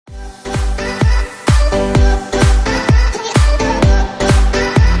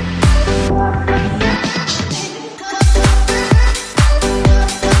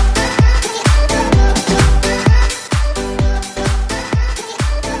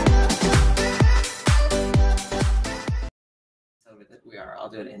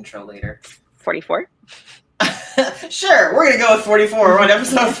do an intro later. 44? Sure, we're gonna go with 44. We're on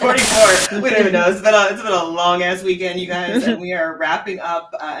episode 44. We don't even know. It's been a long ass weekend, you guys, and we are wrapping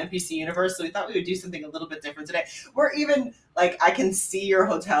up NPC Universe. So we thought we would do something a little bit different today. We're even like, I can see your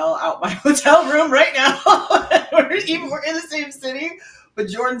hotel out my hotel room right now. we're in the same city, but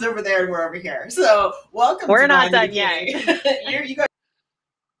Jordan's over there and we're over here. So welcome. We're not done yet. You guys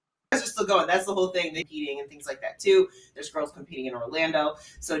are still going. That's the whole thing. They're competing and things like that too. There's girls competing in Orlando.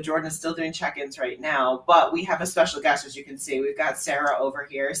 So Jordan is still doing check-ins right now, but we have a special guest, as you can see. We've got Sarah over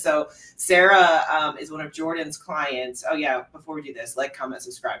here. So Sarah is one of Jordan's clients. Oh yeah, before we do this, like, comment,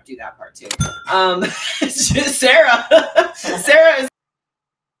 subscribe, do that part too. Sarah is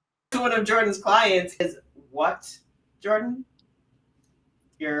one of Jordan's clients. Is what, Jordan?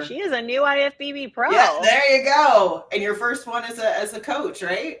 She is a new IFBB pro. Yeah, there you go. And your first one as a coach,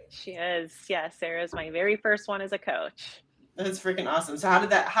 right? She is. Yeah, Sarah's my very first one as a coach. That's freaking awesome.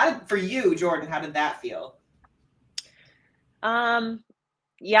 So for you, Jordan, how did that feel?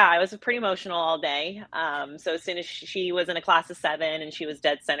 Yeah, I was pretty emotional all day. So as soon as she was in a class of 7 and she was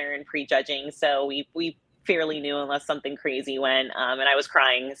dead center and pre-judging, so we fairly knew unless something crazy went. And I was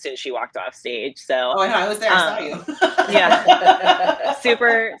crying as soon as she walked off stage. So I know, I was there. I saw you. Yeah,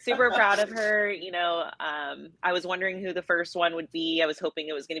 super proud of her. You know, I was wondering who the first one would be. I was hoping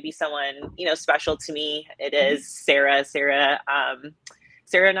it was going to be someone, you know, special to me. It is Sarah. Sarah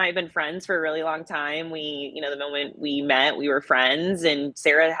and I have been friends for a really long time. We, you know, the moment we met, we were friends, and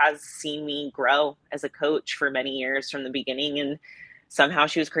Sarah has seen me grow as a coach for many years from the beginning. And somehow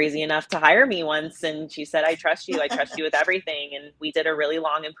she was crazy enough to hire me once, and she said, I trust you with everything. And we did a really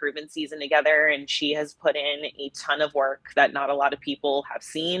long improvement season together, and she has put in a ton of work that not a lot of people have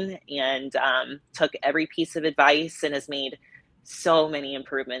seen, and took every piece of advice and has made so many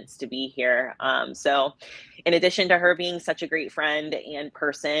improvements to be here. So in addition to her being such a great friend and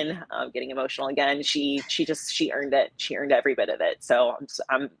person, getting emotional again, she earned it. She earned every bit of it. So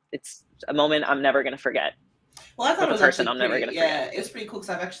it's a moment I'm never going to forget. Well, I thought it was person I'm never gonna forget. Yeah, it was pretty cool because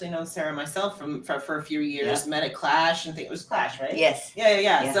I've actually known Sarah myself for a few years. Yeah. Met at Clash and think it was Clash, right? Yes.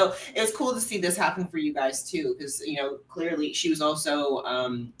 Yeah. So it was cool to see this happen for you guys too, because you know clearly she was also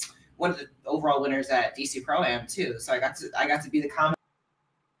one of the overall winners at DC Pro Am too. So I got to be the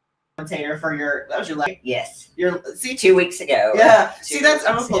commentator for that was your life. Yes. 2 weeks ago. Yeah. That's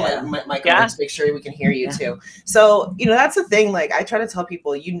I'm gonna pull my mic over to make sure we can hear you too. So you know that's the thing. Like I try to tell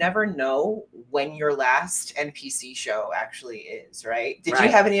people, you never know when your last NPC show actually is, right? Did you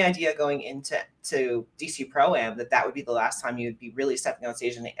have any idea going into DC Pro Am that would be the last time you would be really stepping on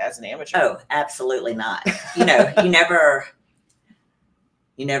stage as an amateur? Oh, absolutely not. You know,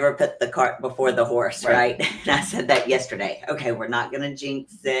 you never put the cart before the horse, right? And I said that yesterday. Okay, we're not going to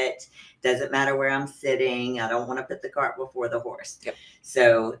jinx it. Doesn't matter where I'm sitting. I don't want to put the cart before the horse. Yep.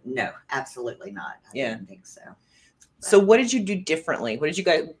 So no, absolutely not. I didn't think so. So what did you do differently? What did you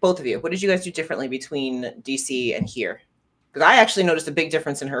guys do differently between DC and here? Because I actually noticed a big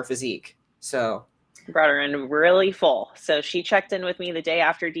difference in her physique. So brought her in really full. So she checked in with me the day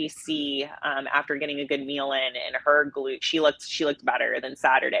after DC, after getting a good meal in, and her glute, she looked better than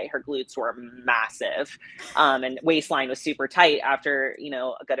Saturday. Her glutes were massive, and waistline was super tight after, you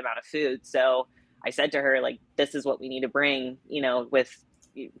know, a good amount of food. So I said to her, like, this is what we need to bring, you know, with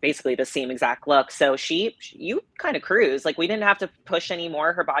basically the same exact look. So you kind of cruise. Like we didn't have to push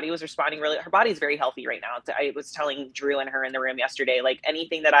anymore. Her body was responding her body's very healthy right now. I was telling Drew and her in the room yesterday, like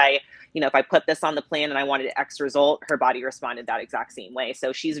anything that if I put this on the plan and I wanted X result, her body responded that exact same way.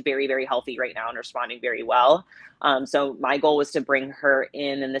 So she's very, very healthy right now and responding very well. So my goal was to bring her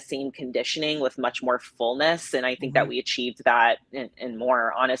in the same conditioning with much more fullness. And I think that we achieved that and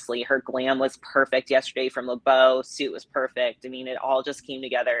more. Honestly, her glam was perfect yesterday from LeBeau. Suit was perfect. I mean, it all just came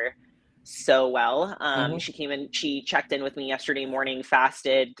together so well. She came in, she checked in with me yesterday morning,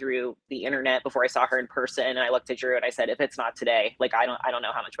 fasted through the internet before I saw her in person. And I looked at Drew and I said, if it's not today, like, I don't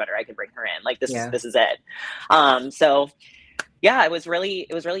know how much better I can bring her in. Like this is it. So yeah, it was really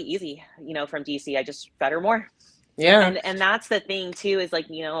easy, you know, from DC. I just fed her more. Yeah. And that's the thing too, is like,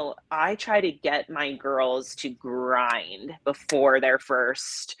 you know, I try to get my girls to grind before their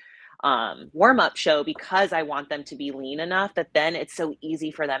first warm-up show, because I want them to be lean enough that then it's so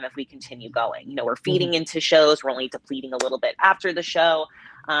easy for them if we continue going. You know, we're feeding into shows, we're only depleting a little bit after the show.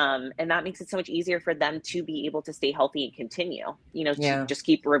 And that makes it so much easier for them to be able to stay healthy and continue, you know, to just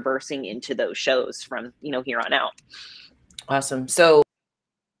keep reversing into those shows from, you know, here on out. Awesome. So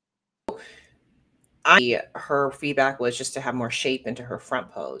her feedback was just to have more shape into her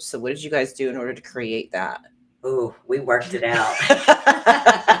front pose. So what did you guys do in order to create that? Ooh, we worked it out.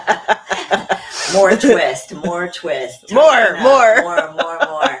 More twist, more twist. More.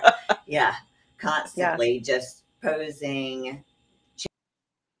 Yeah. Constantly just posing,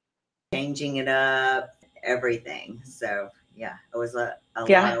 changing it up, everything. So yeah, it was a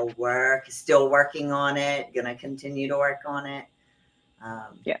lot of work. Still working on it. Gonna continue to work on it.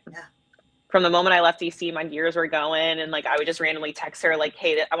 Yeah. From the moment I left DC, my gears were going, and like I would just randomly text her like,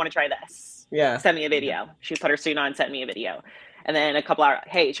 "Hey, I want to try this. Yeah. Send me a video." She put her suit on, sent me a video, and then a couple hours,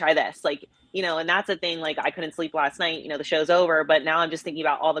 "Hey, try this." Like, you know, and that's the thing. Like, I couldn't sleep last night. You know, the show's over, but now I'm just thinking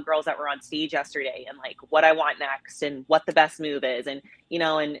about all the girls that were on stage yesterday, and like what I want next, and what the best move is, and you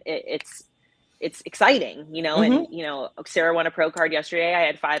know, and it's exciting, you know, and, you know, Sarah won a pro card yesterday. I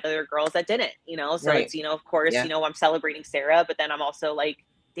had 5 other girls that didn't, you know, so it's, you know, of course, you know, I'm celebrating Sarah, but then I'm also like,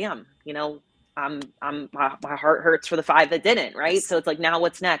 damn, you know, my heart hurts for the 5 that didn't, right? So it's like, now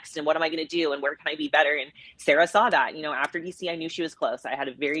what's next, and what am I going to do, and where can I be better? And Sarah saw that, you know, after DC, I knew she was close. I had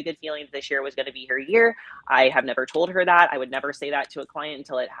a very good feeling that this year was going to be her year. I have never told her that. I would never say that to a client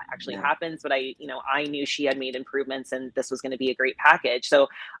until it actually happens. But I, you know, I knew she had made improvements, and this was going to be a great package. So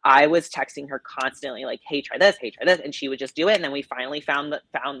I was texting her constantly, like, hey, try this, and she would just do it. And then we finally found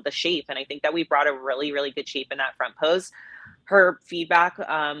the shape. And I think that we brought a really, really good shape in that front pose. Her feedback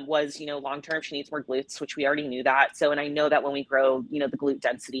was, you know, long-term, she needs more glutes, which we already knew that. So, and I know that when we grow, you know, the glute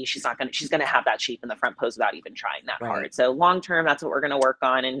density, she's going to have that shape in the front pose without even trying that hard. So long-term, that's what we're going to work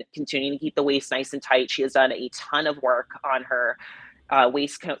on, and continuing to keep the waist nice and tight. She has done a ton of work on her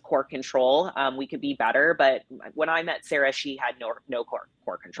waist core control. We could be better, but when I met Sarah, she had no core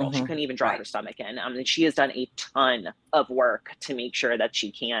control. She couldn't even draw her stomach in. And she has done a ton of work to make sure that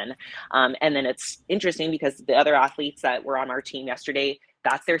she can. And then it's interesting because the other athletes that were on our team yesterday,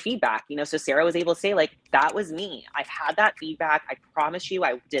 that's their feedback, you know. So Sarah was able to say, like, that was me. I've had that feedback. I promise you,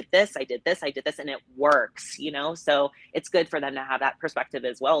 I did this, and it works, you know. So it's good for them to have that perspective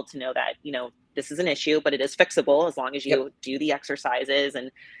as well, to know that, you know, this is an issue, but it is fixable as long as you do the exercises.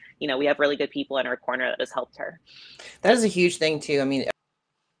 And, you know, we have really good people in our corner that has helped her. That is a huge thing too. I mean,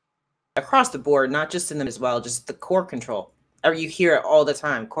 across the board, not just in them as well, just the core control. Or you hear it all the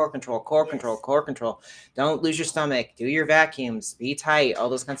time, core control, core control. Don't lose your stomach, do your vacuums, be tight, all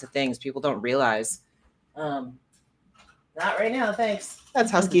those kinds of things. People don't realize. Not right now, thanks.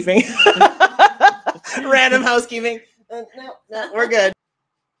 That's housekeeping. Random housekeeping. No, we're good.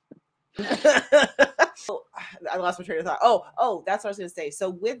 I lost my train of thought. Oh, that's what I was going to say.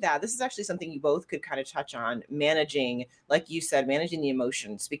 So with that, this is actually something you both could kind of touch on, managing, like you said, managing the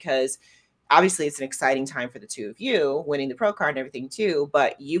emotions, because obviously it's an exciting time for the two of you, winning the pro card and everything too,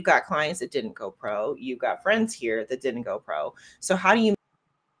 but you've got clients that didn't go pro. You've got friends here that didn't go pro. So how do you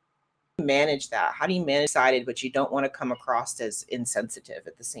manage that? How do you manage excited, but you don't want to come across as insensitive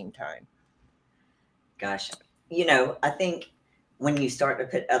at the same time? Gosh, you know, I think when you start to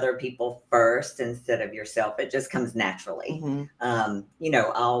put other people first instead of yourself, it just comes naturally. You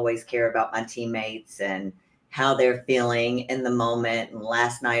know, I always care about my teammates and how they're feeling in the moment. And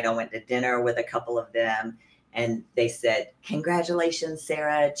last night I went to dinner with a couple of them, and they said, "Congratulations,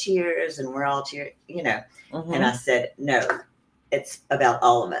 Sarah, cheers." And we're all cheering, you know. And I said, no, it's about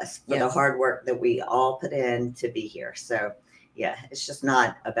all of us for the hard work that we all put in to be here. So yeah, it's just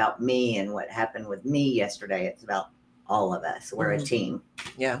not about me and what happened with me yesterday. It's about all of us. We're a team.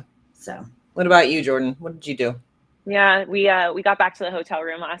 Yeah. So what about you, Jordan? What did you do? Yeah, we got back to the hotel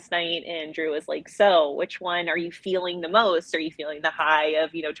room last night, and Drew was like, so which one are you feeling the most? Are you feeling the high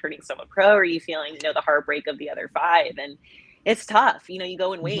of, you know, turning someone pro? Or are you feeling, you know, the heartbreak of the other 5? And it's tough, you know, you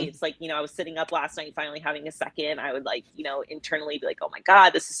go in waves. Like, you know, I was sitting up last night, finally having a second. I would, like, you know, internally be like, oh my God,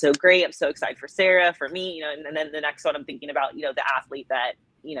 this is so great. I'm so excited for Sarah, for me, you know, and then the next one I'm thinking about, you know, the athlete that,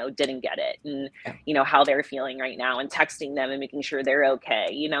 you know, didn't get it, and, you know, how they're feeling right now, and texting them and making sure they're okay,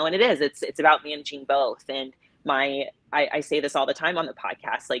 you know. And it's about managing both. And I say this all the time on the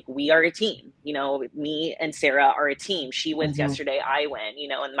podcast, like, we are a team, you know, me and Sarah are a team. She wins yesterday, I win, you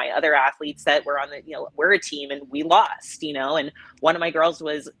know, and my other athletes that were on the, you know, we're a team, and we lost, you know. And one of my girls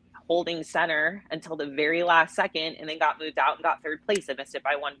was holding center until the very last second, and then got moved out and got 3rd place. I missed it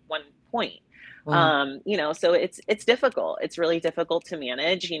by one point. You know, so it's difficult. It's really difficult to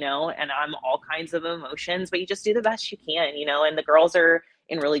manage, you know, and I'm all kinds of emotions, but you just do the best you can, you know. And the girls are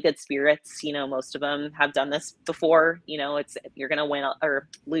in really good spirits. You know, most of them have done this before. You know, you're going to win or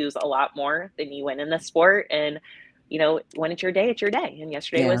lose a lot more than you win in this sport. And, you know, when it's your day, it's your day. And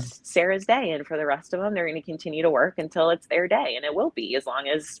yesterday was Sarah's day. And for the rest of them, they're going to continue to work until it's their day. And it will be, as long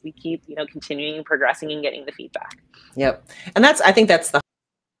as we keep, you know, continuing, progressing, and getting the feedback. Yep. And I think that's the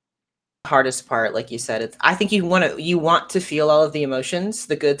hardest part. Like you said, I think you want to feel all of the emotions,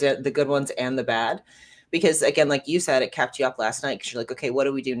 the good ones and the bad. because again, like you said, it kept you up last night because you're like, okay, what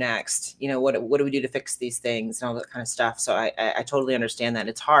do we do next? You know, what do we do to fix these things and all that kind of stuff. So I totally understand that.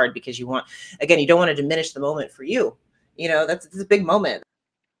 It's hard because you want, again, you don't want to diminish the moment for you. You know, that's a big moment.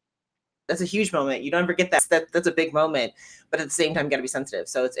 That's a huge moment. You don't forget that's a big moment, but at the same time, you got to be sensitive.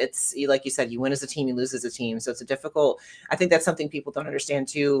 So it's like you said, you win as a team, you lose as a team. So it's a difficult, I think that's something people don't understand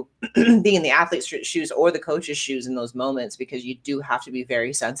too, being in the athlete's shoes or the coach's shoes in those moments, because you do have to be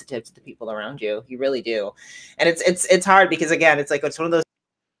very sensitive to the people around you. You really do. And it's hard because again, it's like, it's one of those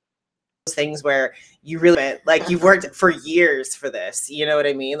things where you really, like, you've worked for years for this, you know what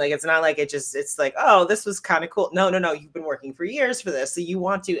I mean? Like, it's not like it's like, oh, this was kind of cool. No, you've been working for years for this, so you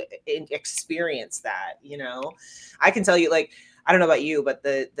want to experience that. You know, I can tell you, like, I don't know about you, but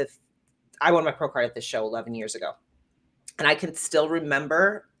I won my pro card at this show 11 years ago, and I can still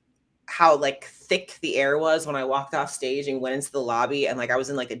remember how like thick the air was when I walked off stage and went into the lobby, and like I was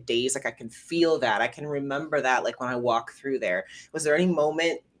in like a daze. Like, I can feel that. I can remember that, like, when I walk through there. Was there any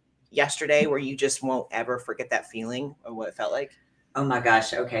moment yesterday where you just won't ever forget that feeling or what it felt like? Oh my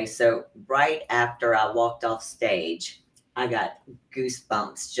gosh. Okay. So right after I walked off stage, I got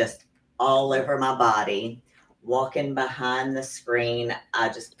goosebumps just all over my body. Walking behind the screen, I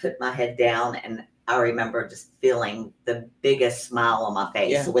just put my head down, and I remember just feeling the biggest smile on my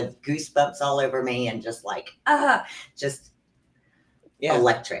face with goosebumps all over me, and just like, just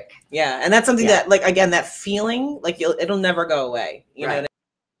electric. Yeah. And that's something that, like, again, that feeling, like, it'll never go away. You know what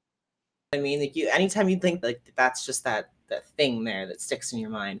I mean? Like, anytime you think, like, that's just that thing there that sticks in your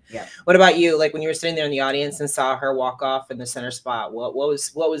mind. Yeah. What about you? Like, when you were sitting there in the audience and saw her walk off in the center spot, what was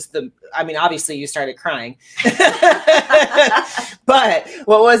the, I mean, obviously you started crying, but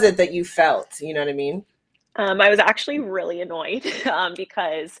what was it that you felt? You know what I mean? I was actually really annoyed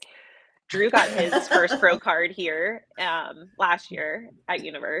because Drew got his first pro card here last year at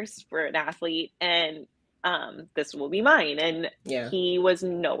Universe for an athlete, and this will be mine. And he was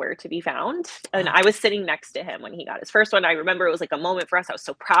nowhere to be found. And I was sitting next to him when he got his first one. I remember it was like a moment for us. I was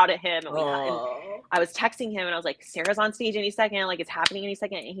so proud of him. And, and I was texting him and I was like, Sarah's on stage any second. Like, it's happening any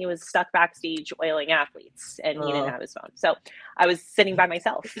second. And he was stuck backstage oiling athletes, and he didn't have his phone. So I was sitting by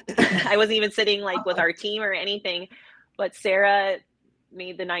myself. I wasn't even sitting like with our team or anything, but Sarah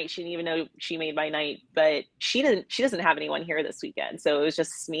made the night. She didn't even know she made my night, but she doesn't have anyone here this weekend. So it was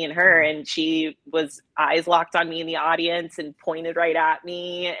just me and her, and she was eyes locked on me in the audience and pointed right at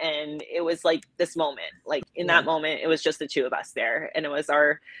me. And it was like this moment, like in that moment, it was just the two of us there, and it was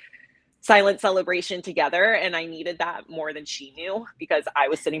our silent celebration together. And I needed that more than she knew, because I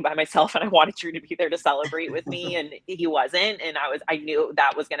was sitting by myself and I wanted Drew to be there to celebrate with me, and he wasn't. And I knew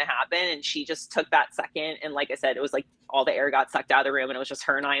that was going to happen. And she just took that second. And like I said, it was like all the air got sucked out of the room, and it was just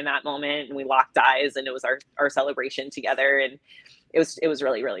her and I in that moment. And we locked eyes, and it was our celebration together. And it was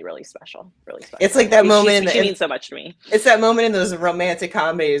really, really, really special. Really special. It's like that moment. She means so much to me. It's that moment in those romantic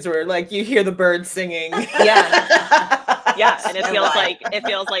comedies where, like, you hear the birds singing. Yeah, and it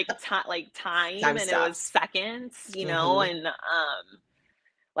feels like time, and stops. it was seconds, you know. And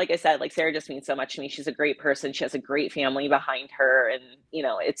like I said, like, Sarah just means so much to me. She's a great person. She has a great family behind her, and you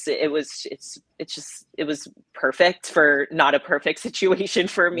know, it was perfect for not a perfect situation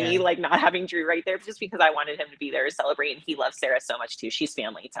for me, like not having Drew right there, just because I wanted him to be there to celebrate, and he loves Sarah so much too. She's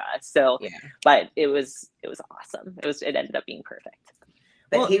family to us, so but it was awesome. It ended up being perfect.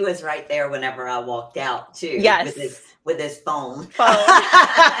 But he was right there whenever I walked out too. Yes. With his phone. He's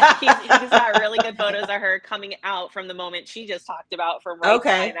got really good photos of her coming out from the moment she just talked about, from right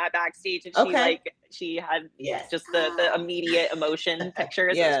behind that backstage. And she had just the immediate emotion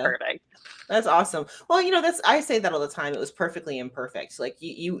pictures. It was perfect. That's awesome. Well, you know, I say that all the time. It was perfectly imperfect. Like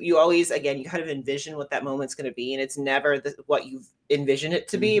you always, again, you kind of envision what that moment's going to be, and it's never what you envision it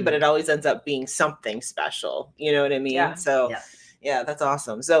to be, but it always ends up being something special. You know what I mean? Yeah. So yeah, that's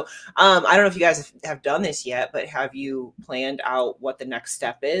awesome. So I don't know if you guys have done this yet, but have you planned out what the next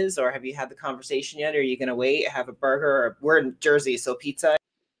step is, or have you had the conversation yet? Or are you going to wait, have a burger? Or we're in Jersey, so pizza.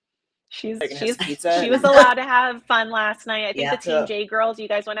 She was allowed to have fun last night. I think the Team J girls, you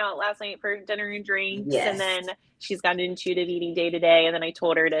guys went out last night for dinner and drinks, and then she's got an intuitive eating day today. And then I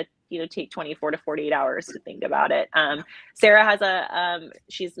told her to, take 24 to 48 hours to think about it. Sarah has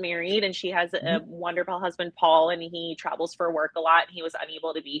she's married, and she has a wonderful husband, Paul, and he travels for work a lot. And he was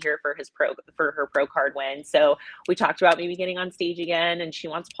unable to be here for her pro card win. So we talked about maybe getting on stage again, and she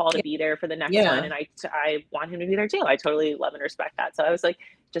wants Paul to be there for the next one. And I want him to be there too. I totally love and respect that. So I was like,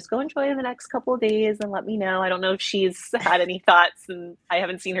 just go enjoy the next couple of days and let me know. I don't know if she's had any thoughts, and I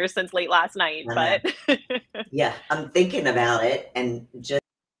haven't seen her since late last night, but yeah, I'm thinking about it and just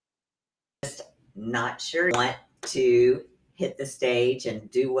not sure I want to hit the stage and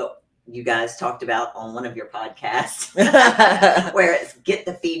do what you guys talked about on one of your podcasts, where it's get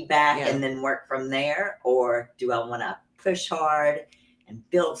the feedback and then work from there? Or do I want to push hard and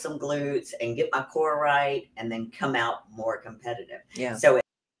build some glutes and get my core right and then come out more competitive? Yeah. So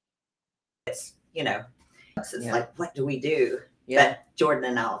it's, you know, it's like, what do we do? Yeah. But Jordan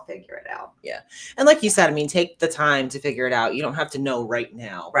and I'll figure it out. Yeah. And like you said, I mean, take the time to figure it out. You don't have to know right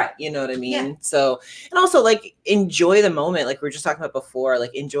now. Right. You know what I mean? Yeah. So, and also like enjoy the moment. Like we were just talking about before,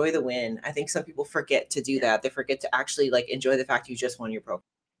 like enjoy the win. I think some people forget to do that. They forget to actually like enjoy the fact you just won your pro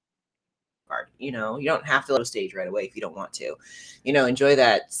card. You know, you don't have to go stage right away if you don't want to. You know, enjoy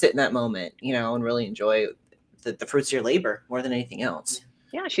that, sit in that moment, you know, and really enjoy the fruits of your labor more than anything else.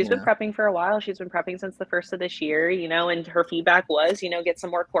 Yeah, she's been prepping for a while. She's been prepping since the first of this year, you know, and her feedback was, you know, get some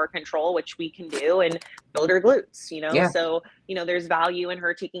more core control, which we can do, and build her glutes, you know. Yeah. So, you know, there's value in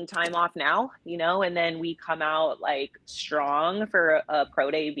her taking time off now, you know, and then we come out like strong for a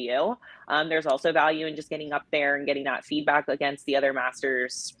pro debut. There's also value in just getting up there and getting that feedback against the other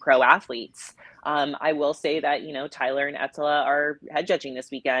Masters pro athletes. I will say that, you know, Tyler and Etela are head judging this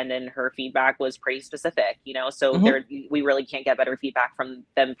weekend, and her feedback was pretty specific, you know, so we really can't get better feedback from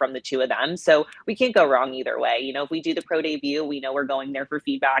them, from the two of them. So we can't go wrong either way. You know, if we do the pro debut, we know we're going there for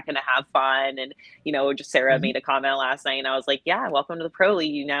feedback and to have fun. And, you know, just Sarah made a comment last night and I was like, yeah, welcome to the pro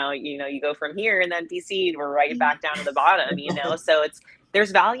league. You know, you go from here and then DC, we're right back down to the bottom, you know, so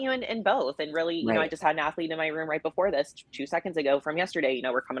there's value in both. And really, you know, I just had an athlete in my room right before this 2 seconds ago from yesterday. You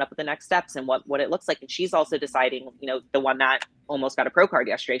know, we're coming up with the next steps and what it looks like. And she's also deciding, you know, the one that almost got a pro card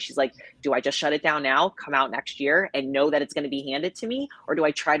yesterday. She's like, do I just shut it down now, come out next year and know that it's going to be handed to me? Or do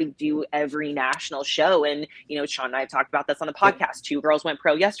I try to do every national show? And, you know, Shawn and I have talked about this on the podcast. 2 girls went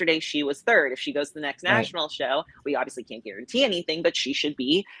pro yesterday. She was 3rd. If she goes to the next national show, we obviously can't guarantee anything, but she should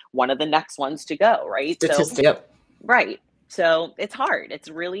be one of the next ones to go. Right. Right. So it's hard. It's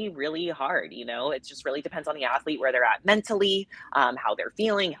really, really hard. You know, it just really depends on the athlete, where they're at mentally, how they're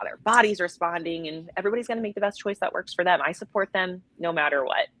feeling, how their body's responding, and everybody's going to make the best choice that works for them. I support them no matter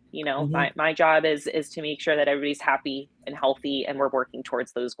what. You know, my job is to make sure that everybody's happy and healthy, and we're working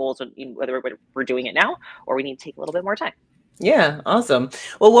towards those goals, whether we're doing it now or we need to take a little bit more time. Yeah, awesome.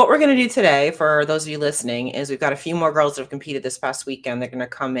 Well, what we're going to do today, for those of you listening, is we've got a few more girls that have competed this past weekend. They're going to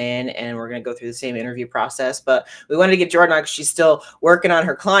come in and we're going to go through the same interview process. But we wanted to get Jordan on because she's still working on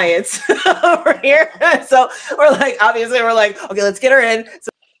her clients over here. So we're like, obviously, we're like, okay, let's get her in. So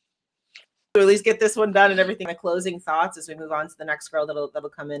at least get this one done and everything. My closing thoughts as we move on to the next girl that'll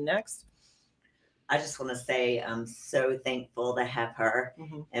come in next. I just want to say I'm so thankful to have her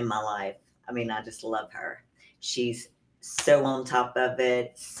in my life. I mean, I just love her. She's so on top of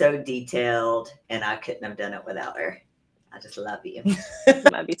it, so detailed, and I couldn't have done it without her. I just love you.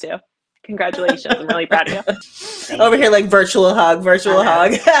 Love you too. Congratulations. I'm really proud of you. Over here, like virtual hug. I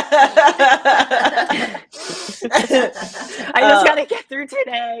just got to get through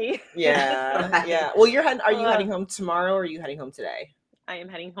today. Yeah. Yeah. Well, are you heading home tomorrow or are you heading home today? I am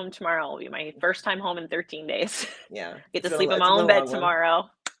heading home tomorrow. It'll be my first time home in 13 days. Yeah. Get to sleep in my own bed tomorrow.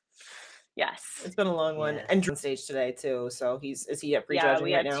 Yes. It's been a long one. And on stage today too. So is he at prejudging right now?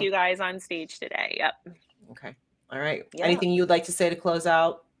 Yeah, we have 2 guys on stage today. Yep. Okay. All right. Yeah. Anything you would like to say to close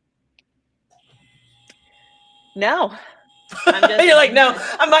out? No. I'm just, you're like, no,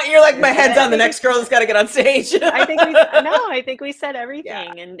 I'm not. You're like, my head's on the next girl that's got to get on stage. I think we said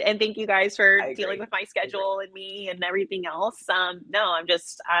everything. And thank you guys for dealing with my schedule and me and everything else. No,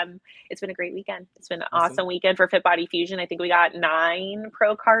 it's been a great weekend. It's been an awesome weekend for Fit Body Fusion. I think we got 9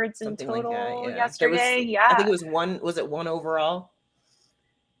 pro cards in total yesterday. I think it was one. Was it 1 overall?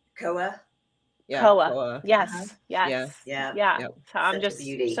 Koa. Yeah, Koa. Yes. Yes. Yeah. So I'm just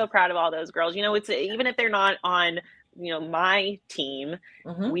so proud of all those girls. You know, it's even if they're not on, you know, my team,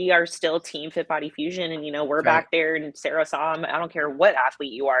 we are still Team Fit Body Fusion, and you know, we're back there, and Sarah saw them. I don't care what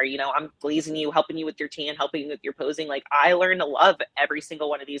athlete you are, you know, I'm glazing you, helping you with your tan, helping you with your posing. Like, I learned to love every single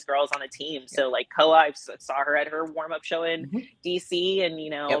one of these girls on the team. So like Koa, I saw her at her warm-up show in DC, and you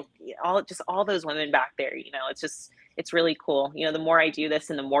know, all those women back there, you know, it's really cool. You know, the more I do this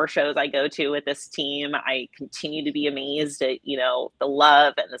and the more shows I go to with this team, I continue to be amazed at, you know, the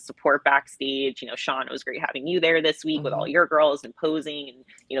love and the support backstage. You know, Shawn, it was great having you there this week with all your girls and posing and,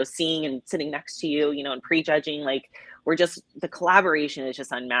 you know, seeing and sitting next to you, you know, and prejudging. Like, the collaboration is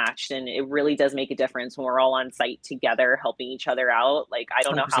just unmatched, and it really does make a difference when we're all on site together, helping each other out. Like, I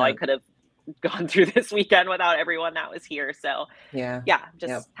don't know how I could have gone through this weekend without everyone that was here. So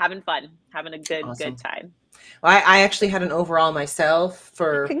having fun, having a good time. Well, I actually had an overall myself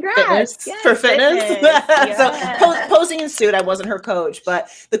for Congrats. fitness. Yes, For fitness. fitness. So Yes. posing in suit, I wasn't her coach. But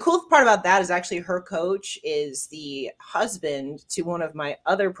the cool part about that is actually her coach is the husband to one of my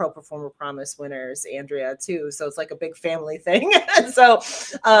other Pro Performer Promise winners, Andrea, too. So it's like a big family thing. So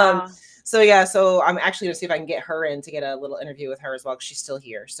Wow. so yeah, so I'm actually gonna see if I can get her in to get a little interview with her as well, because she's still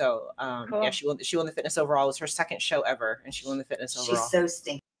here. So Cool. yeah, she won the fitness overall. It was her second show ever, and she won the fitness overall. She's so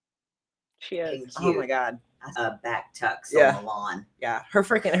stinking She is. cute. Oh my god. Back tucks Yeah. on the lawn. Yeah,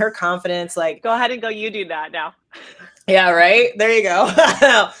 her confidence, like, Go ahead and go. You do that now. yeah, right. There you go.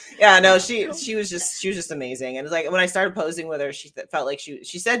 Yeah, no, she was just amazing. And it's like when I started posing with her, she felt like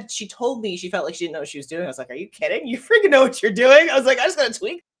she told me she felt like she didn't know what she was doing. I was like, are you kidding? You freaking know what you're doing. I was like, I just gotta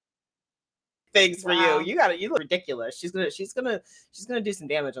tweak things for Wow. you. You look ridiculous. She's gonna do some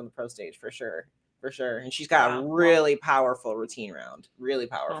damage on the pro stage for sure. And she's got a Wow. really powerful routine round. Really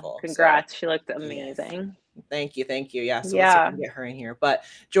Well, powerful. congrats. She looked amazing. Thank you. Yeah. So let's see if Yeah. we can get her in here. But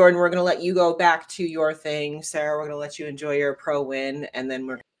Jordan, we're gonna let you go back to your thing. Sarah, we're gonna let you enjoy your pro win, and then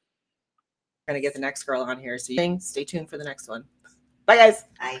we're gonna get the next girl on here. So stay tuned for the next one. Bye, guys.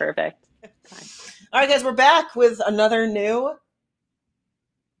 Bye. Perfect. All right, guys, we're back with another new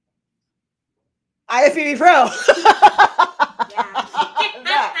IFBB Pro. I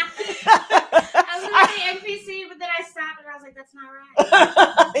was gonna say NPC, but then I stopped and I was like, that's not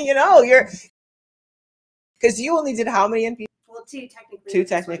right. You know, because you only did how many NPC? Well, two technically. Two with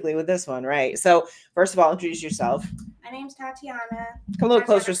this one. technically with this one, right? So first of all, introduce yourself. My name's Tatiana. Come a little First ever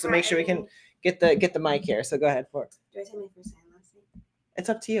closer so make sure we can patent. get the mic here. So go ahead for it. Do I say my first name, last name? It's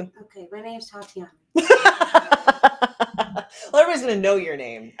up to you. Okay, my name's Tatiana. Well, everybody's gonna know your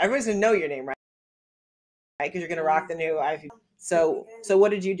name. Everybody's gonna know your name, right? Because you're gonna rock the new IFBB. So what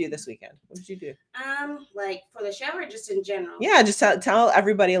did you do this weekend? What did you do? Like for the show or just in general? Yeah, just tell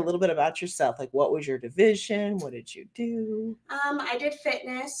everybody a little bit about yourself. Like, what was your division? What did you do? I did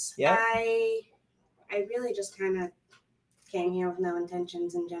fitness. Yeah. I really just kind of came here with no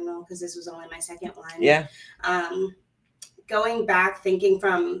intentions in general because this was only my second one. Yeah. Going back, thinking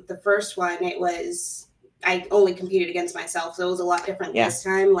from the first one, I only competed against myself, so it was a lot different this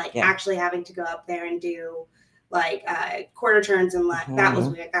time. Like actually having to go up there and do like quarter turns and that was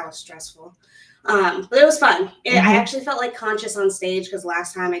weird. That was stressful. But it was fun. I actually felt like conscious on stage because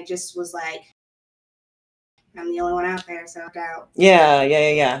last time I just was like, I'm the only one out there, so out.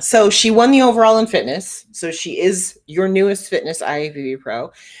 Yeah. So she won the overall in fitness. So she is your newest fitness IFBB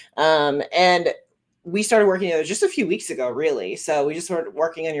Pro. And we started working together just a few weeks ago, really. So we just started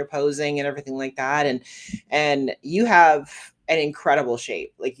working on your posing and everything like that. And you have an incredible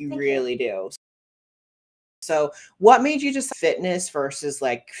shape. Like you really do. So what made you just fitness versus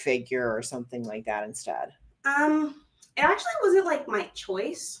like figure or something like that instead? It actually wasn't like my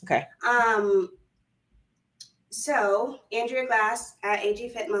choice. Okay. So Andrea Glass at AG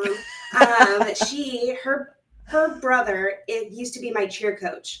Fit Mom, her brother, it used to be my cheer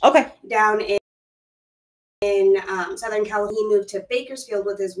coach. Okay. Down in Southern California. He moved to Bakersfield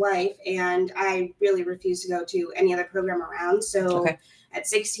with his wife, and I really refused to go to any other program around. So at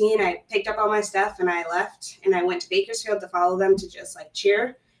 16, I picked up all my stuff and I left, and I went to Bakersfield to follow them to just like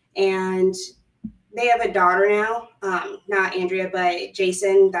cheer. And they have a daughter now, not Andrea, but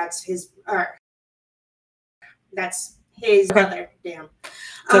Jason. That's his brother. Damn.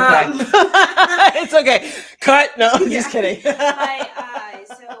 It's okay. It's okay. Cut. No, I'm just kidding. So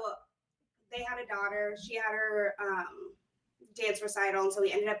they had a daughter. She had her dance recital, and so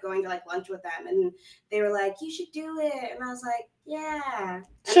we ended up going to like lunch with them, and they were like, "You should do it," and I was like, "Yeah."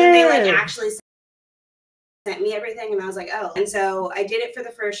 And then they like actually sent me everything, and I was like, "Oh." And so I did it for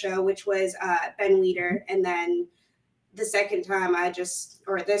the first show, which was Ben Weeder, and then the second time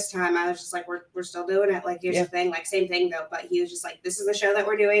this time I was just like, we're still doing it. Like, here's the thing, like same thing though, but he was just like, this is the show that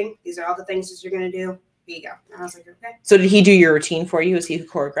we're doing. These are all the things that you're going to do. Here you go. And I was like, okay. So did he do your routine for you? Was he who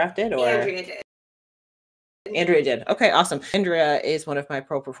choreographed it? Or Andrea did. Andrea did. Okay, awesome. Andrea is one of my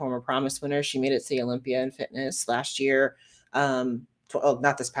Pro Performer Promise winners. She made it to the Olympia in fitness last year.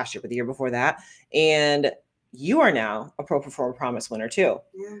 Not this past year, but the year before that. And you are now a Pro Performer Promise winner too.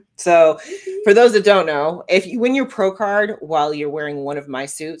 Yeah. So for those that don't know, if you win your pro card while you're wearing one of my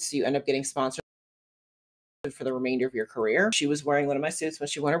suits, you end up getting sponsored for the remainder of your career. She was wearing one of my suits when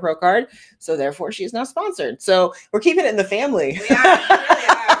she won her pro card. So therefore she is now sponsored. So we're keeping it in the family. We are.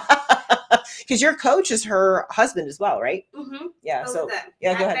 Because your coach is her husband as well, right? Mm-hmm. Yeah. Both so of them.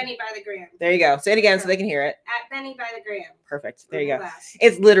 yeah, At go ahead. Benny by the Gram. There you go. Say it again so they can hear it. At Benny by the Gram. Perfect. There you go. Glass.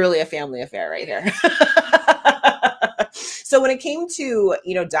 It's literally a family affair right here. So when it came to,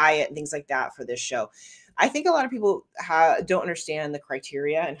 diet and things like that for this show, I think a lot of people don't understand the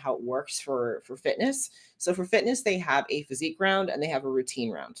criteria and how it works for fitness. So for fitness, they have a physique round and they have a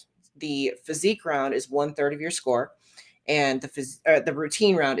routine round. The physique round is 1/3 of your score, and the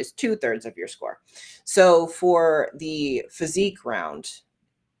routine round is 2/3 of your score. So for the physique round,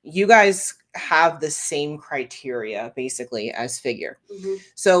 you guys have the same criteria basically as figure.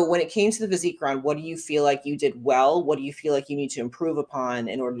 So when it came to the physique round, what do you feel like you did well? What do you feel like you need to improve upon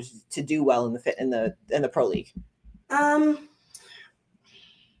in order to do well in the pro league?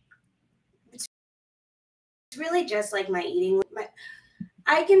 It's really just like my eating.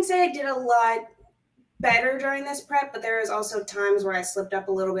 I can say I did a lot better during this prep, but there is also times where I slipped up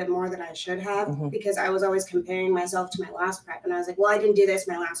a little bit more than I should have because I was always comparing myself to my last prep, and I was like, well, I didn't do this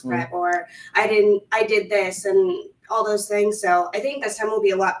my last prep, or I did this and all those things. So I think this time will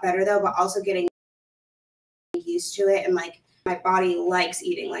be a lot better though, but also getting used to it, and like my body likes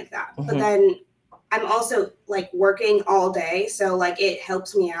eating like that. But then I'm also like working all day, so like it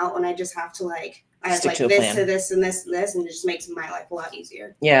helps me out when I just have to like I have like this to this and this and this, and it just makes my life a lot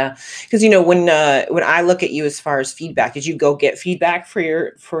easier. Yeah, because you know when I look at you as far as feedback, did you go get feedback for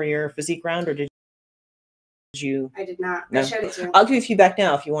your physique round, or did you? I did not. No. I showed it to you. I'll give you feedback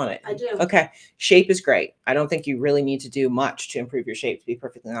now if you want it. I do. Okay, shape is great. I don't think you really need to do much to improve your shape. To be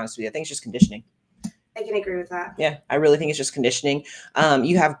perfectly honest with you, I think it's just conditioning. I can agree with that. Yeah, I really think it's just conditioning.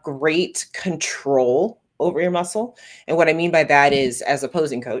 You have great control over your muscle, and what I mean by that is, as a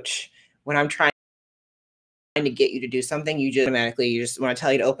posing coach, when I'm trying to get you to do something, you just automatically, when I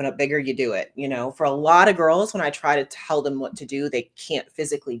tell you to open up bigger, you do it. You know, for a lot of girls, when I try to tell them what to do, they can't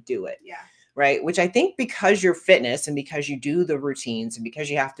physically do it. Yeah. Right. Which I think because you're fitness and because you do the routines and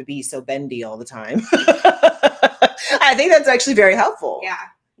because you have to be so bendy all the time, I think that's actually very helpful. Yeah.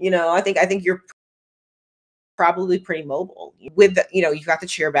 You know, I think you're probably pretty mobile with the, you know, you've got the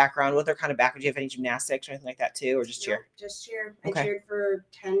cheer background. What other kind of background? Do you have any gymnastics or anything like that too, or just cheer? No, just cheer. Okay. I cheered for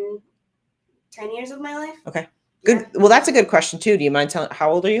 10 years of my life. Okay. Good. Yeah. Well, that's a good question too. Do you mind telling,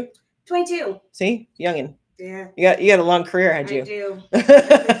 how old are you? 22. See, youngin. Yeah. You got a long career ahead of you. I do.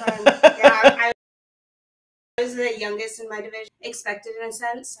 Yeah, I was the youngest in my division, expected in a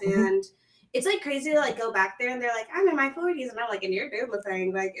sense, and it's like crazy to like go back there and they're like, I'm in my 40s, and I'm like, and you're doing the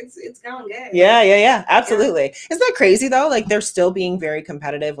thing, like it's going good. Yeah, absolutely. Yeah. Isn't that crazy though? Like they're still being very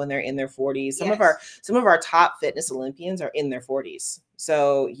competitive when they're in their 40s. Some of our top fitness Olympians are in their 40s.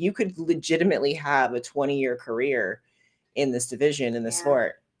 So you could legitimately have a 20-year career in this division, in this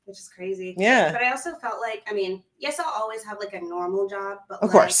sport. Which is crazy. Yeah. But I also felt like, I mean, yes, I'll always have like a normal job, but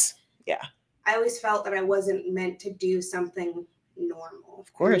of course. Yeah. I always felt that I wasn't meant to do something normal.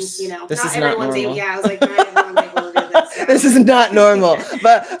 Of course. I mean, you know, this not is not everyone's normal. able, yeah, I was like, not everyone's able to do this. So. This is not normal.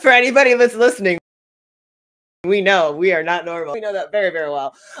 But for anybody that's listening, we know we are not normal. We know that very, very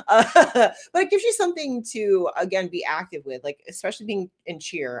well. But it gives you something to, again, be active with, like, especially being in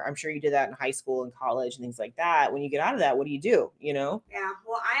cheer. I'm sure you did that in high school and college and things like that. When you get out of that, what do you do? You know? Yeah.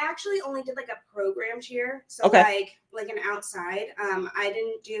 Well, I actually only did like a program cheer. So like an outside. I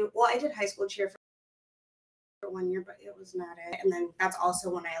didn't do, well, I did high school cheer for 1 year, but it was not it. And then that's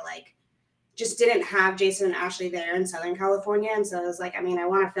also when I like just didn't have Jason and Ashley there in Southern California. And so I was like, I mean, I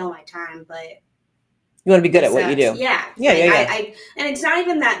want to fill my time, but you want to be good at what you do. Yeah. Yeah. And it's not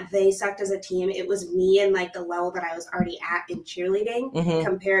even that they sucked as a team. It was me and like the level that I was already at in cheerleading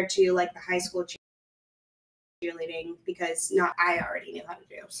compared to like the high school cheerleading, because I already knew how to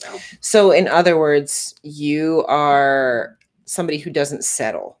do. So in other words, you are somebody who doesn't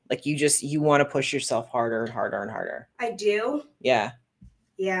settle. Like you want to push yourself harder and harder and harder. I do. Yeah.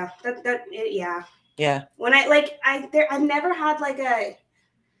 Yeah. Yeah. Yeah. When I've never had like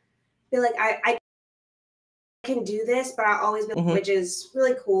feel like I can do this, but I'll always be, which is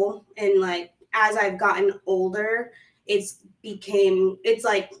really cool. And like, as I've gotten older, it's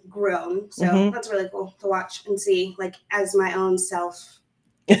like grown. So that's really cool to watch and see, like, as my own self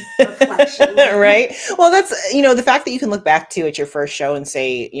reflection. Right. Well, that's, you know, the fact that you can look back to at your first show and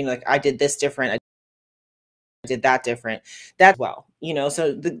say, you know, like, I did this different, I did that different. That's well, you know,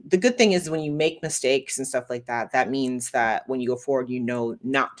 so the good thing is when you make mistakes and stuff like that, that means that when you go forward, you know,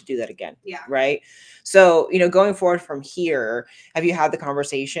 not to do that again. Yeah. Right. So, you know, going forward from here, have you had the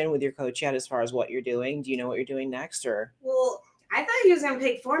conversation with your coach yet as far as what you're doing? Do you know what you're doing next, or? Well, I thought he was going to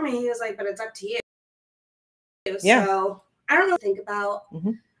pick for me. He was like, but it's up to you. Yeah. So I don't really think about,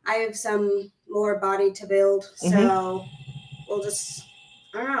 I have some more body to build. So we'll just,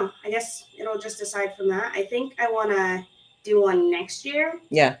 I don't know. I guess it'll just decide from that. I think I want to do one next year.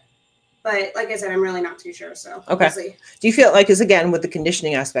 Yeah. But like I said, I'm really not too sure. So okay. We'll see. Do you feel like, because again, with the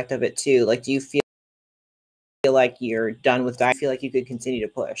conditioning aspect of it too, like, do you feel like you're done with diet? I feel like you could continue to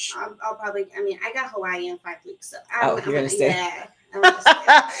push. I'll probably, I mean, I got Hawaii in 5 weeks. So you're going to stay. Yeah.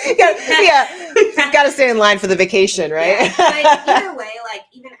 Yeah. Got to stay in line for the vacation, right? Yeah, but either way, like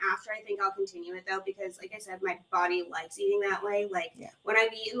even after, I think I'll continue it though, because like I said, my body likes eating that way. Like when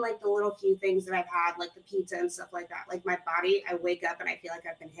I've eaten like the little few things that I've had, like the pizza and stuff like that, like my body, I wake up and I feel like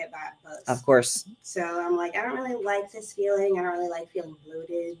I've been hit by a bus. Of course. So I'm like, I don't really like this feeling. I don't really like feeling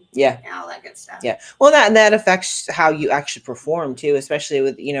bloated. Yeah. And all that good stuff. Yeah. Well, that affects how you actually perform too, especially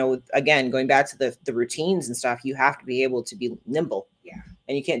with, again, going back to the routines and stuff, you have to be able to be nimble. Yeah.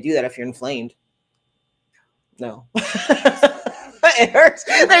 And you can't do that if you're inflamed. No. It hurts.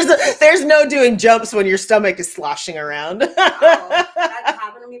 There's no doing jumps when your stomach is sloshing around. Oh, that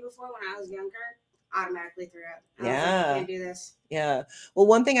happened to me before when I was younger. Automatically threw up. I was like, I can't do this. Yeah. Well,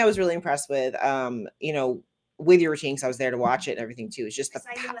 one thing I was really impressed with, with your routine, because I was there to watch it and everything too, is just I saw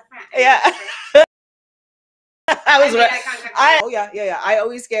you in the front. Yeah. Yeah. I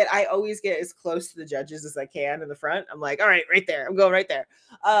always get as close to the judges as I can in the front. I'm like, all right, right there. I'm going right there.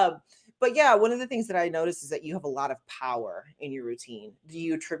 But yeah, one of the things that I noticed is that you have a lot of power in your routine. Do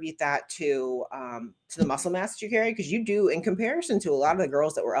you attribute that to the muscle mass that you carry? Because you do, in comparison to a lot of the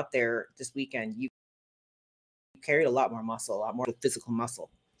girls that were up there this weekend, you carried a lot more muscle, a lot more physical muscle.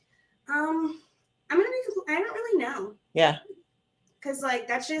 I don't really know. Yeah. Because like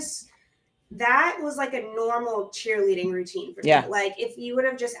that was like a normal cheerleading routine for me. Yeah. Like if you would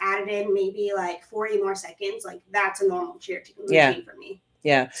have just added in maybe like 40 more seconds, like that's a normal cheer routine for me.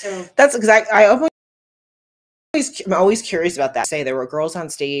 Yeah. So that's because I'm always curious about that. Say there were girls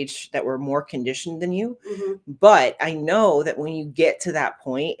on stage that were more conditioned than you, but I know that when you get to that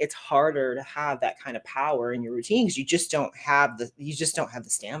point, it's harder to have that kind of power in your routine because you just don't have the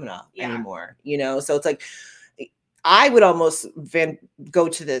stamina anymore. So it's like I would almost go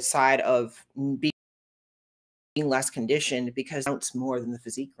to the side of being less conditioned because it counts more than the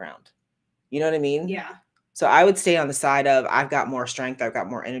physique round. You know what I mean? Yeah. So I would stay on the side of I've got more strength, I've got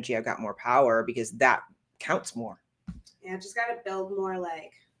more energy, I've got more power because that counts more. Yeah, just got to build more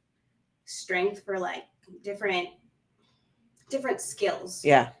like strength for like different skills.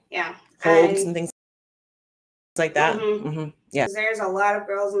 Yeah. Yeah. Holds and things like that. Yeah. There's a lot of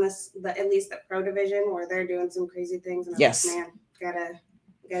girls in at least the pro division where they're doing some crazy things. And yes. Like, man,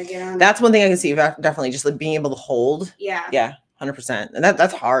 gotta get on. That's one thing I can see. Definitely just like being able to hold. Yeah. Yeah. 100%. And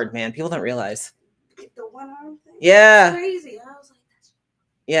that's hard, man. People don't realize. The one arm thing. Yeah. It's crazy. I was like, that's...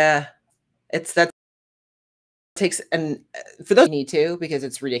 Yeah. That takes, and for those who need to, because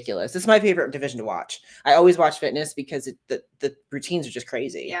it's ridiculous. It's my favorite division to watch. I always watch fitness because the routines are just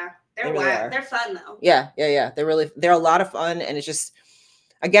crazy. Yeah. They really are. They're fun though. Yeah. They're a lot of fun. And it's just,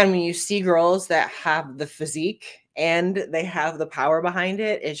 again, when you see girls that have the physique and they have the power behind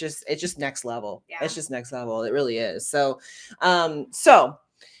it, it's just next level. Yeah. It's just next level. It really is. So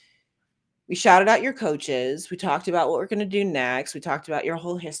we shouted out your coaches. We talked about what we're going to do next. We talked about your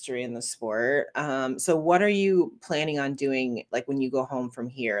whole history in the sport. So what are you planning on doing, like when you go home from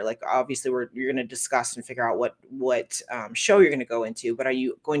here? Like obviously you're going to discuss and figure out what show you're going to go into, but are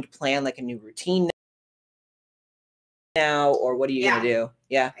you going to plan like a new routine now, or what are you going to do?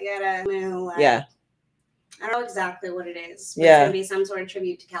 Yeah. I got a new, I don't know exactly what it is. But it's going to be some sort of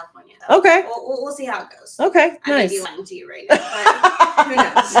tribute to California, though. Okay. We'll see how it goes. Okay. I may be lying to you right now, but who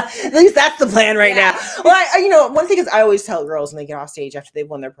knows? At least that's the plan right now. Well, one thing is I always tell girls when they get off stage after they've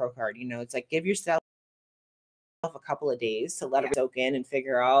won their pro card, it's like give yourself a couple of days to let it soak in and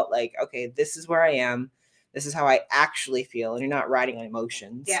figure out like, okay, this is where I am. This is how I actually feel. And you're not riding on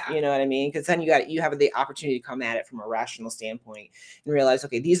emotions. Yeah. You know what I mean? Because then you have the opportunity to come at it from a rational standpoint and realize,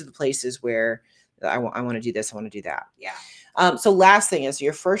 okay, these are the places where I want to do this. I want to do that. Yeah. So last thing is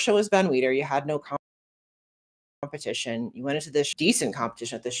your first show was Ben Weider. You had no competition. You went into this decent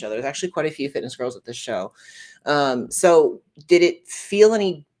competition at this show. There's actually quite a few fitness girls at this show. So did it feel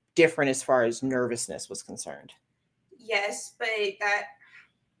any different as far as nervousness was concerned? Yes, but that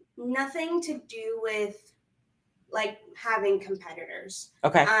nothing to do with like having competitors.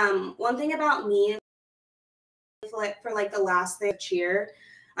 Okay. One thing about me for like the last thing cheer,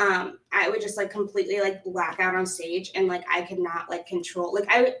 I would just like completely like black out on stage and like I could not like control, like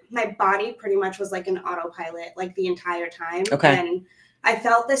my body pretty much was like an autopilot like the entire time. Okay. And I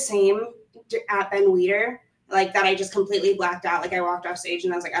felt the same at Ben Weider, like that I just completely blacked out. Like I walked off stage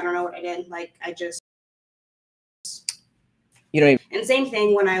and I was like, I don't know what I did. Like I just, and same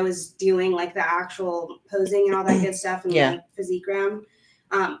thing when I was doing like the actual posing and all that good stuff and like physique round.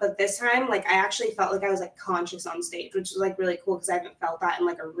 But this time, like I actually felt like I was like conscious on stage, which was like really cool because I haven't felt that in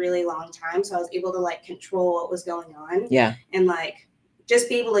like a really long time. So I was able to like control what was going on. Yeah. And like just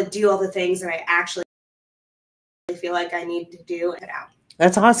be able to do all the things that I actually feel like I need to do and get out.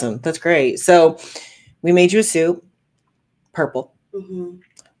 That's awesome. That's great. So we made you a suit, purple. Mm-hmm.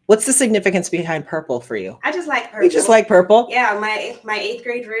 What's the significance behind purple for you? I just like purple. You just like purple? Yeah, my 8th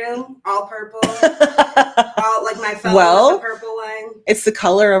grade room, all purple. All like my phone was a purple one. It's the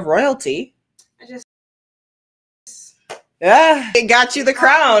color of royalty. I just it got you the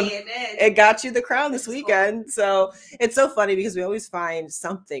crown. It got you the crown this weekend. Cool. So it's so funny because we always find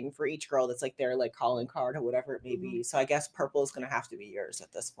something for each girl that's like their like calling card or whatever it may be. So I guess purple is going to have to be yours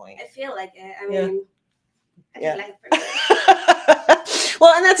at this point. I feel like it. I mean, I just like purple.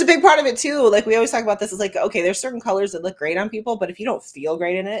 Well, and that's a big part of it too. Like we always talk about this, is like, okay, there's certain colors that look great on people, but if you don't feel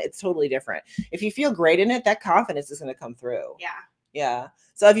great in it, it's totally different. If you feel great in it, that confidence is going to come through. Yeah. Yeah.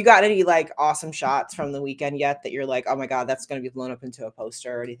 So have you got any like awesome shots from the weekend yet that you're like, oh my God, that's going to be blown up into a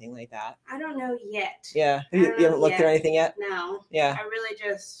poster or anything like that? I don't know yet. Yeah. You haven't looked at anything yet? No. Yeah. I really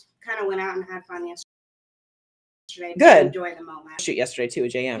just kind of went out and had fun yesterday. Good. Enjoy the moment. Shoot yesterday too,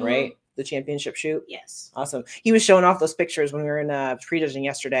 at JM, right? The championship shoot? Yes. Awesome. He was showing off those pictures when we were in pre-judging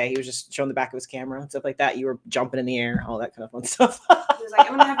yesterday. He was just showing the back of his camera and stuff like that. You were jumping in the air, all that kind of fun stuff. He was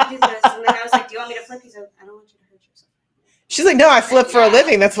like, I'm going to have to do this. And then I was like, do you want me to flip? He said, I don't want you to hurt yourself. She's like, no, I flip for a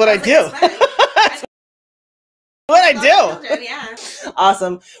living. That's what I do. That's what I do. Children, yeah.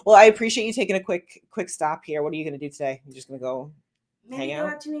 Awesome. Well, I appreciate you taking a quick stop here. What are you going to do today? You're just going to go maybe hang go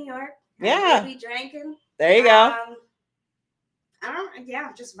out to New York. Yeah. Maybe drinking. There you go.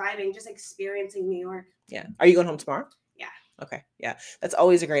 Just vibing, just experiencing New York. Yeah. Are you going home tomorrow? Yeah. Okay. Yeah. That's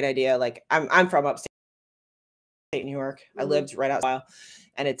always a great idea. Like I'm from upstate New York. I lived right outside,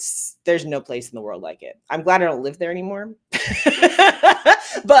 and there's no place in the world like it. I'm glad I don't live there anymore.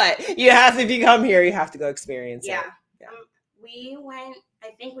 But if you come here, you have to go experience it. Yeah. I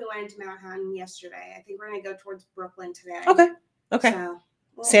think we went into Manhattan yesterday. I think we're going to go towards Brooklyn today. Okay. So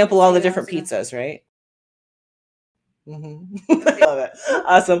sample all the different pizzas, right? Mm-hmm. Love it.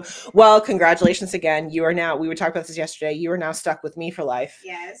 Awesome. Well, congratulations again. We were talking about this yesterday. You are now stuck with me for life.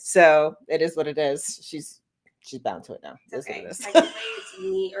 Yes. So it is what it is. She's bound to it now. It's okay. What it is. Technically, it's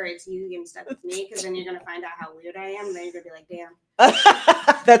me or it's you getting stuck with me, because then you're gonna find out how weird I am. And then you're gonna be like,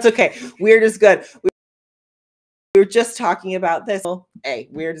 damn. That's okay. Weird is good. We were just talking about this. Hey,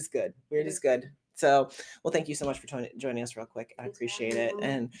 weird is good. Weird is good. So, well, thank you so much for joining us real quick. I appreciate it.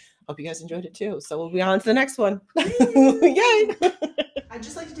 And hope you guys enjoyed it too. So we'll be on to the next one. Yay! I'd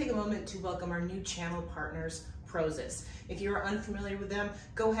just like to take a moment to welcome our new channel partners, Prozis. If you're unfamiliar with them,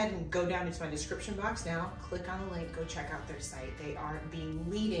 go ahead and go down into my description box now. Click on the link, go check out their site. They are the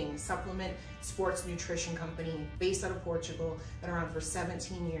leading supplement sports nutrition company based out of Portugal, been around for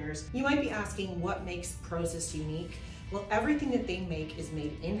 17 years. You might be asking, what makes Prozis unique? Well, everything that they make is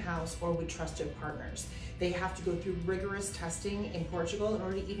made in-house or with trusted partners. They have to go through rigorous testing in Portugal in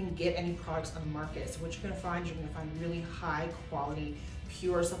order to even get any products on the market. So what you're gonna find really high quality,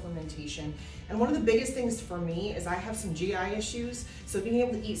 pure supplementation. And one of the biggest things for me is I have some GI issues. So being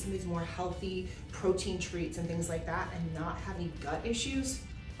able to eat some of these more healthy protein treats and things like that and not have any gut issues,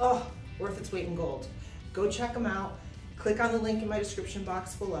 worth its weight in gold. Go check them out. Click on the link in my description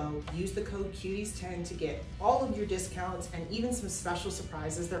box below. Use the code Cuties10 to get all of your discounts and even some special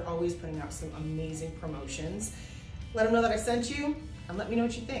surprises. They're always putting out some amazing promotions. Let them know that I sent you and let me know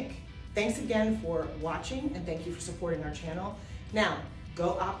what you think. Thanks again for watching and thank you for supporting our channel. Now,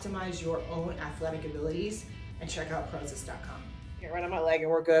 go optimize your own athletic abilities and check out Prozis.com. Here, right on my leg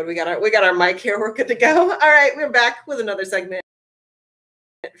and we're good. We got our mic here. We're good to go. All right, we're back with another segment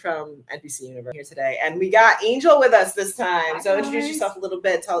from NPC Universe here today, and we got Angel with us this time. So introduce yourself a little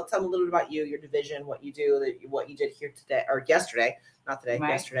bit. Tell them a little bit about you, your division, what you do, what you did here today or yesterday, not today,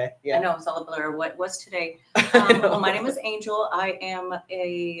 yesterday. Yeah, I know it's all a blur. What was today? Well, my name is Angel. I am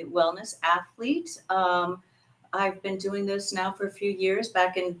a wellness athlete. I've been doing this now for a few years.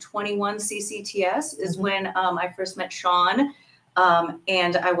 Back in 21 CCTS is when I first met Shawn.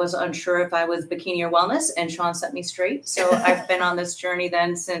 And I was unsure if I was bikini or wellness, and Shawn set me straight. So I've been on this journey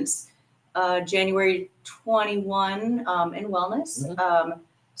then since January 21 in wellness.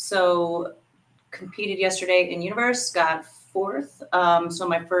 So competed yesterday in Universe, got 4th. So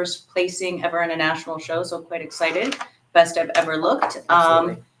my first placing ever in a national show. So quite excited. Best I've ever looked.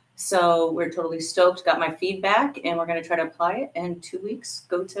 So we're totally stoked, got my feedback, and we're going to try to apply it in 2 weeks,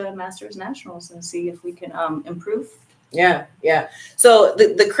 go to Masters Nationals and see if we can improve. Yeah. So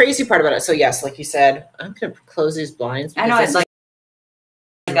the crazy part about it, so yes, like you said, I'm going to close these blinds. I know, it's like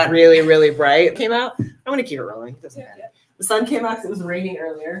got really, really bright. It came out. I'm going to keep it rolling. It doesn't matter. The sun came out because it was raining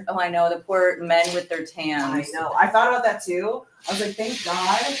earlier. Oh, I know. The poor men with their tans. I know. I thought about that too. I was like, thank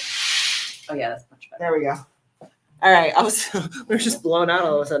God. Oh, yeah, that's much better. There we go. All right. We were just blown out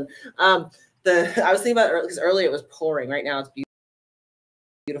all of a sudden. I was thinking about it because earlier it was pouring. Right now it's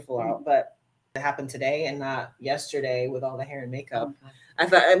beautiful out, but happened today and not yesterday with all the hair and makeup. Oh, I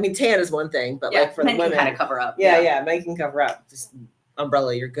thought, I mean, tan is one thing, but yeah, like for the men can women, kind of cover up. yeah, men can cover up. Just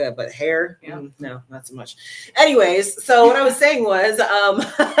umbrella, you're good, but hair, Yeah. No, not so much. Anyways, so what I was saying was,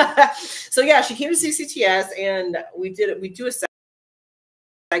 so yeah, she came to CCTS and we do a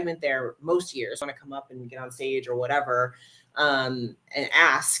segment there most years. Want to come up and get on stage or whatever, and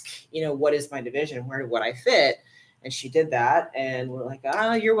ask, what is my division? Where would I fit? And she did that, and we're like,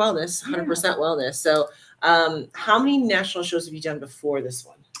 you're wellness, 100% wellness. So, how many national shows have you done before this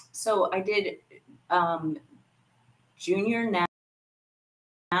one? So I did junior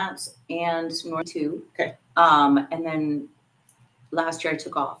Nats and North 2. Okay. And then last year I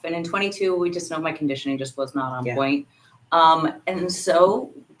took off, and in 22 we just know my conditioning just was not on point. And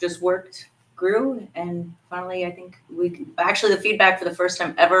so just grew, and finally I think actually the feedback for the first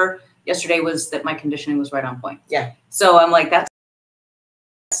time ever yesterday was that my conditioning was right on point. Yeah. So I'm like, that's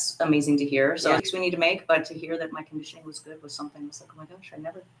amazing to hear. So we need to make, but to hear that my conditioning was good was something. I was like, oh my gosh, I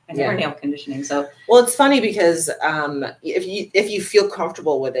never nailed conditioning. So well, it's funny because if you feel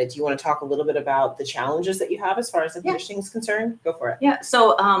comfortable with it, do you want to talk a little bit about the challenges that you have as far as the conditioning is concerned? Go for it. Yeah.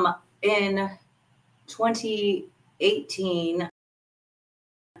 So in 2018,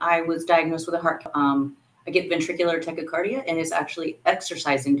 I was diagnosed with a heart. I get ventricular tachycardia, and it's actually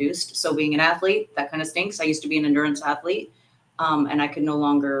exercise induced. So being an athlete, that kind of stinks. I used to be an endurance athlete, and I could no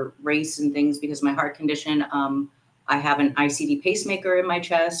longer race and things because of my heart condition. I have an ICD pacemaker in my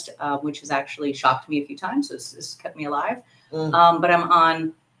chest, which has actually shocked me a few times. So it's kept me alive. But I'm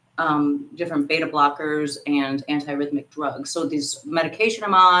on different beta blockers and antiarrhythmic drugs. So this medication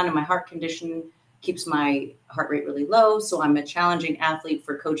I'm on and my heart condition keeps my heart rate really low. So I'm a challenging athlete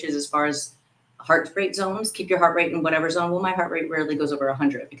for coaches as far as heart rate zones. Keep your heart rate in whatever zone. Well, my heart rate rarely goes over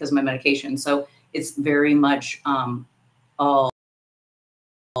 100 because of my medication. So it's very much all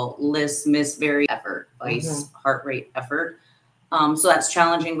list, miss, very effort, vice, heart rate effort. So that's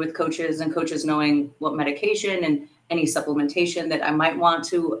challenging with coaches and coaches knowing what medication and any supplementation that I might want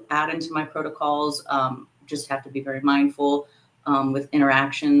to add into my protocols. Just have to be very mindful with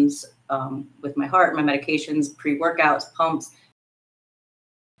interactions with my heart, my medications, pre-workouts, pumps,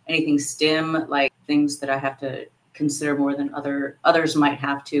 anything stim, like things that I have to consider more than others might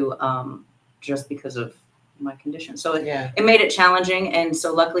have to, just because of my condition. So it made it challenging. And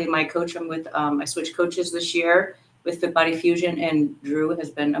so luckily my coach I'm with, I switched coaches this year with Fit Body Fusion, and Drew has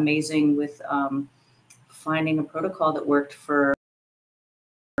been amazing with finding a protocol that worked for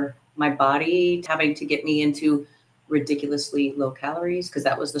my body, having to get me into ridiculously low calories, because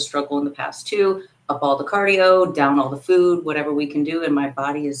that was the struggle in the past too. Up all the cardio, down all the food, whatever we can do. And my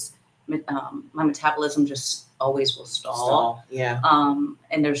body is, my metabolism just always will stall. Yeah.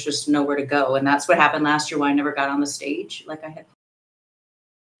 And there's just nowhere to go. And that's what happened last year when I never got on the stage like I had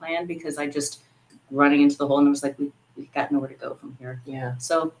planned, because I just running into the hole and I was like, we got nowhere to go from here. Yeah.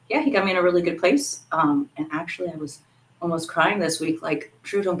 So yeah, he got me in a really good place. And actually I was almost crying this week, like,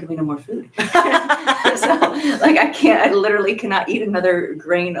 Drew, don't give me no more food. So like, I literally cannot eat another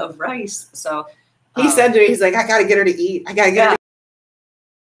grain of rice. So he said to me, he's like, I got to get her to eat. I got to get her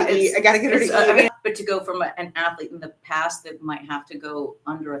to eat. I got to get her to eat. I mean, but to go from an athlete in the past that might have to go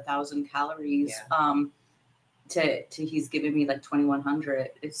under 1,000 calories, to he's giving me like 2,100.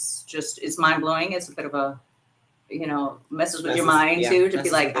 It's mind blowing. It's a bit of a, messes with your mind too, to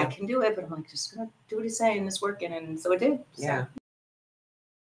be like, I can do it, but I'm like, just gonna do what he's saying. It's working. And so it did. So. Yeah.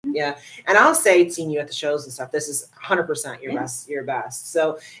 Yeah. And I'll say, seeing you at the shows and stuff, this is 100% your best.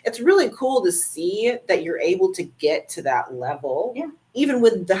 So it's really cool to see that you're able to get to that level, even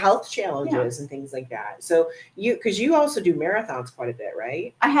with the health challenges and things like that. So because you also do marathons quite a bit,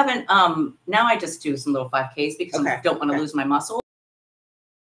 right? I haven't, now I just do some little 5Ks because I don't want to lose my muscle.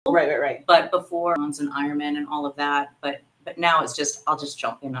 Right. But before, an Ironman and all of that, but now it's just, I'll just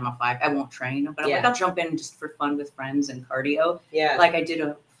jump in on a 5. I won't train, but I'm like, I'll jump in just for fun with friends and cardio. Yeah. Like I did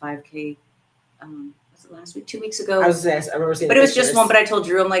a 5K, was it last week, 2 weeks ago? I remember seeing but it was just one, but I told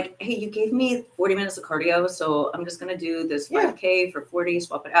Drew, I'm like, hey, you gave me 40 minutes of cardio, so I'm just going to do this 5K for 40,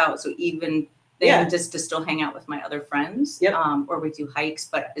 swap it out. So even then, just to still hang out with my other friends, or we do hikes,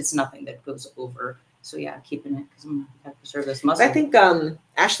 but it's nothing that goes over. So keeping it, because I'm going to have to preserve this muscle. I think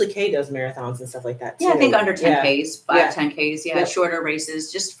Ashley Kay does marathons and stuff like that too. Yeah, I think under 10Ks, 10Ks, shorter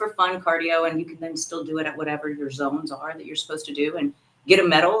races, just for fun cardio, and you can then still do it at whatever your zones are that you're supposed to do, and get a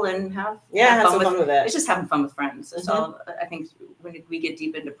medal and have fun with it. It's just having fun with friends. That's all. I think when we get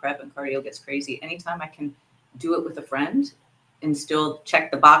deep into prep and cardio gets crazy, anytime I can do it with a friend and still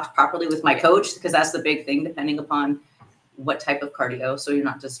check the box properly with my coach, because that's the big thing, depending upon what type of cardio. So you're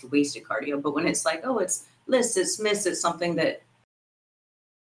not just wasted cardio, but when it's like, oh, it's list, it's miss, it's something that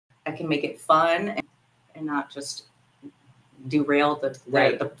I can make it fun and not just derail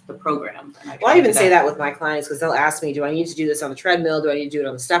the program. Well, I even say that with my clients because they'll ask me, do I need to do this on the treadmill? Do I need to do it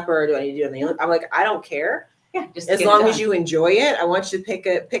on the stepper? Do I need to do it on the? I'm like, I don't care. Yeah, just as long as you enjoy it. I want you to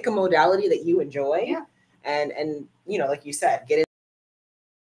pick a modality that you enjoy. Yeah. And you know, like you said, get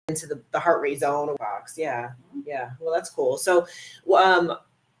into the heart rate zone box. Yeah. Yeah. Well, that's cool. So,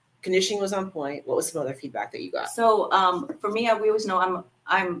 conditioning was on point. What was some other feedback that you got? So, for me, we always know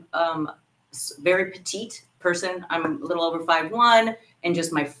I'm very petite person. I'm a little over 5'1", and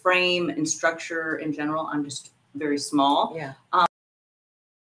just my frame and structure in general, I'm just very small. Yeah.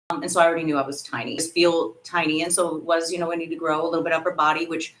 And so I already knew I was tiny. I just feel tiny, and so it was, I need to grow a little bit upper body,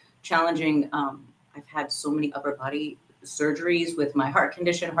 which challenging. I've had so many upper body surgeries with my heart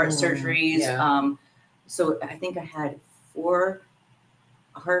condition, surgeries. Yeah. So I think I had four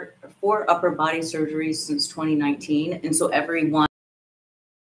upper body surgeries since 2019, and so every one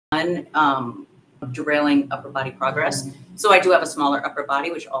derailing upper body progress. So I do have a smaller upper body,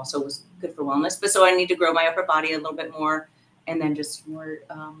 which also was good for wellness. But so I need to grow my upper body a little bit more, and then just more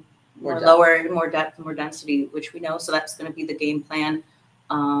depth, more density, which we know. So that's going to be the game plan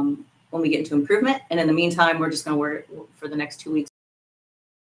when we get into improvement. And in the meantime, we're just going to work for the next 2 weeks.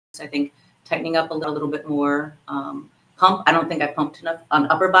 I think tightening up a little bit more. Pump. I don't think I pumped enough on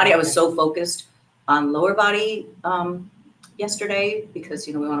upper body. I was so focused on lower body yesterday because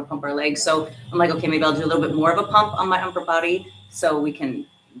we want to pump our legs. So I'm like, okay, maybe I'll do a little bit more of a pump on my upper body so we can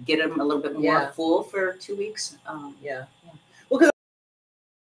get them a little bit more full for 2 weeks. Yeah. Well, because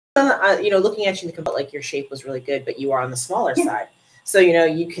looking at you, like your shape was really good, but you are on the smaller side, so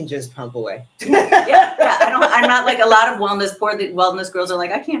you can just pump away. yeah. I'm not like a lot of wellness girls are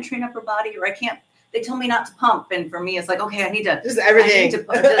like, I can't train upper body, or I can't. They tell me not to pump, and for me, it's like, okay, I need to just everything. I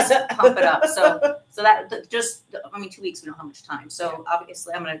need to just pump it up. So that just, 2 weeks, we don't have much time. So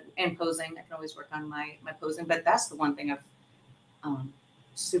obviously, and posing. I can always work on my posing, but that's the one thing I've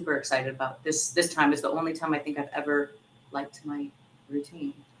super excited about. This time is the only time I think I've ever liked my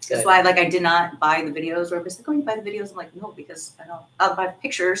routine. Good. That's why, I did not buy the videos, or I was like, oh, you buy the videos? I'm like, no, because I'll buy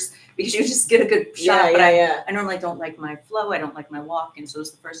pictures because you just get a good shot. I normally don't like my flow. I don't like my walk. And so it's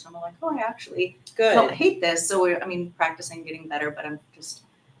the first time I'm like, oh, I actually don't hate this. So practicing, getting better, but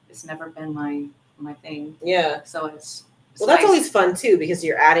it's never been my thing. Yeah. So it's well, that's always fun too, because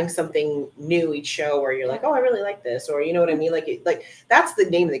you're adding something new each show where you're like, oh, I really like this, or you know what I mean? Like that's the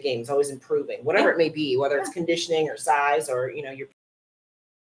name of the game. It's always improving, whatever it may be, whether it's conditioning or size or, your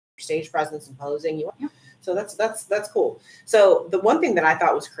stage presence and posing. So that's cool. So the one thing that I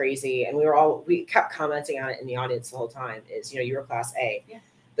thought was crazy, and we kept commenting on it in the audience the whole time, is you were class A. Yeah.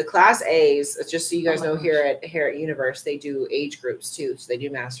 The class A's, just so you guys know, here at Universe, they do age groups too. So they do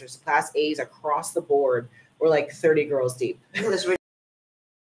masters. Class A's across the board were like 30 girls deep. It was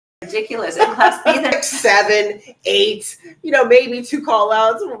ridiculous. In class B, there's 7, 8, maybe 2 call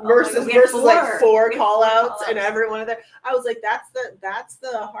outs versus like 4 call outs and everyone there. I was like, that's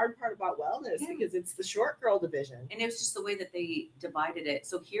the hard part about wellness, because it's the short girl division. And it was just the way that they divided it.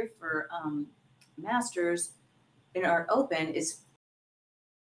 So here for masters in our open is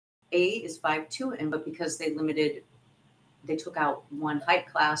A is 5'2", but because they took out one height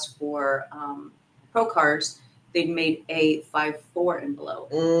class for pro cards, they made A 5'4" and below.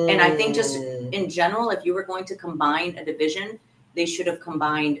 And I think just in general, if you were going to combine a division, they should have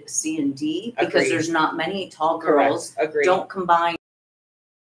combined C and D, because there's not many tall girls. Don't combine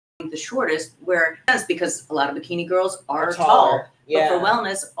the shortest, where that's because a lot of bikini girls are tall. But for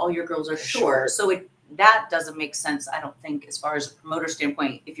wellness, all your girls are short. So that doesn't make sense, I don't think, as far as a promoter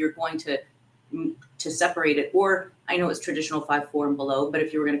standpoint, if you're going to separate it. Or I know it's traditional 5'4" and below, but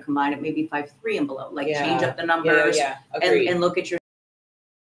if you were going to combine it, maybe 5'3" and below, change up the numbers and look at your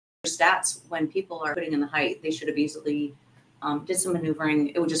stats. When people are putting in the height, they should have easily did some maneuvering.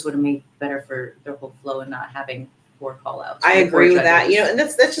 It would have made better for their whole flow and not having 4 call outs. I agree with that. And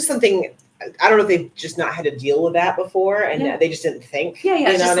that's just something, I don't know if they've just not had to deal with that before, and they just didn't think.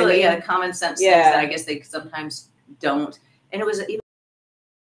 It's just common sense things that I guess they sometimes don't. And it was even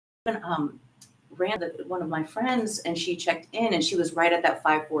one of my friends, and she checked in, and she was right at that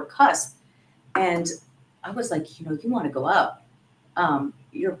 5'4" cusp, and I was like, you want to go up.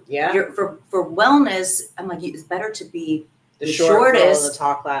 You're for wellness. I'm like, it's better to be the shortest in the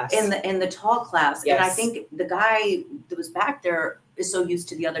tall class. In the tall class. Yes. And I think the guy that was back there is so used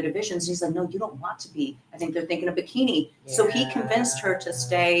to the other divisions. He's like, no, you don't want to be. I think they're thinking of bikini. Yeah. So he convinced her to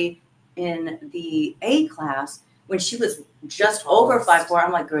stay in the A class, when she was just over 5'4",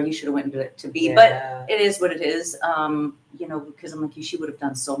 I'm like, girl, you should have went to B. But it is what it is. You know, because I'm like, she would have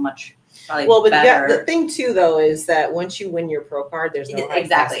done so much. Well, but the thing too, though, is that once you win your pro card, there's no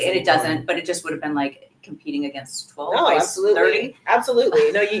exactly, and it doesn't. But it just would have been like competing against 12. No, absolutely, 30.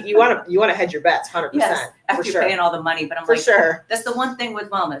 Absolutely. No, you want to hedge your bets, 100%. Yes, after you're paying all the money. But I'm for like, sure. That's the one thing with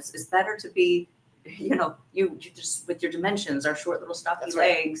wellness. It's better to be, you know, you just with your dimensions, our short little stocky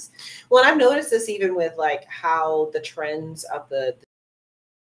legs. Well, and I've noticed this even with like how the trends of the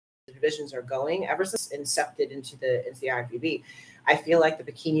divisions are going ever since incepted into the IFBB. I feel like the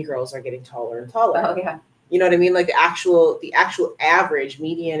bikini girls are getting taller and taller. Oh yeah. You know what I mean? Like the actual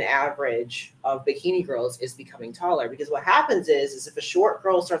median average of bikini girls is becoming taller, because what happens is if a short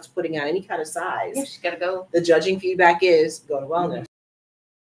girl starts putting on any kind of size, she's got to go. The judging feedback is go to wellness.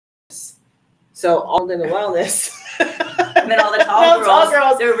 So all in the wellness. And then all the tall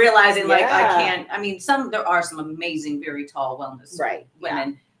girls, they're realizing like, I can't, I mean, there are some amazing, very tall wellness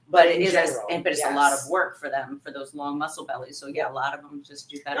women. But it is, it's a lot of work for them, for those long muscle bellies. So yeah, a lot of them just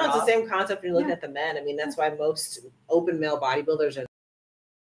do better. No, it's the same concept when you're looking at the men. I mean, that's why most open male bodybuilders are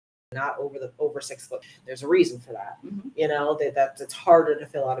not over 6 foot. There's a reason for that. You know, that it's harder to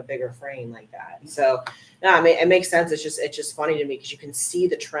fill out a bigger frame like that. So no, I mean, it makes sense. It's just funny to me because you can see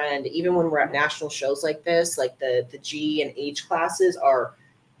the trend even when we're at national shows like this. Like the G and H classes are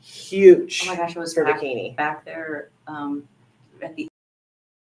huge. Oh my gosh, I was for bikini back there at the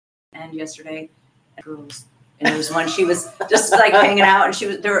end yesterday, girls, and there was one, she was just like hanging out, and she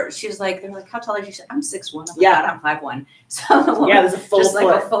was like, they're like, how tall are you? She said, I'm 6'1". I'm 5'1". So the woman, there's a full just foot.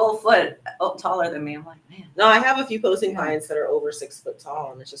 Like a full foot taller than me. I'm like, man. No, I have a few posing clients that are over 6 foot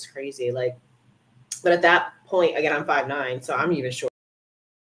tall, and it's just crazy. Like, but at that point, again, I'm 5'9", so I'm even short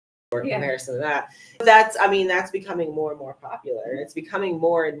in comparison to that. That's becoming more and more popular, and it's becoming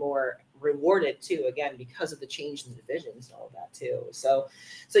more and more rewarded too, again, because of the change in the divisions and all of that too. So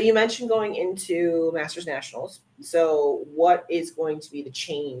you mentioned going into Masters Nationals. So what is going to be the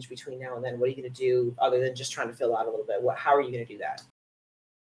change between now and then? What are you going to do other than just trying to fill out a little bit? How are you going to do that?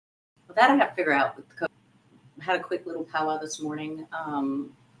 Well, that I have to figure out with the coach. I had a quick little powwow this morning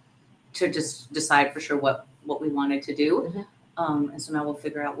to just decide for sure what we wanted to do. And so now we'll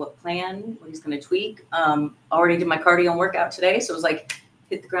figure out what he's going to tweak. Already did my cardio and workout today. So it was like,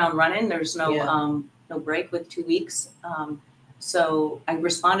 hit the ground running. There's no break with 2 weeks. So I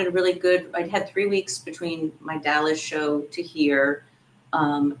responded really good. I had 3 weeks between my Dallas show to here.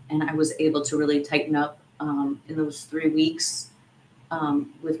 And I was able to really tighten up in those 3 weeks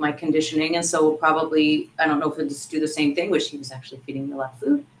with my conditioning. And so we'll probably, I don't know if we'll just do the same thing, which he was actually feeding me a lot of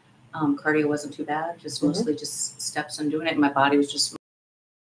food. Cardio wasn't too bad, just mostly just steps and doing it. My body was just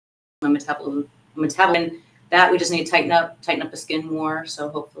my metabolism. That we just need to tighten up the skin more. So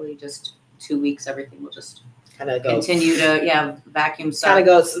hopefully just 2 weeks, everything will just kind of continue to vacuum suck. Kind of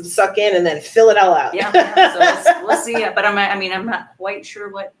go suck in and then fill it all out. So we'll see. But I'm not quite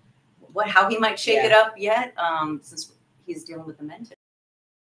sure how he might shake it up yet. Since he's dealing with the men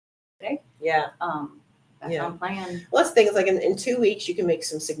today. That's on plan. Well, that's the thing. It's like in 2 weeks, you can make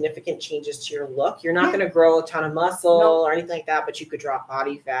some significant changes to your look. You're not going to grow a ton of muscle or anything like that, but you could drop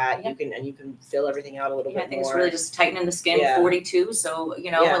body fat. You can fill everything out a little bit more. I think it's really just tightening the skin. 42. So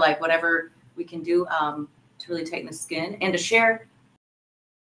we're like whatever we can do to really tighten the skin and to share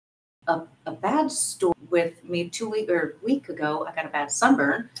a bad story with me. 2 week ago, I got a bad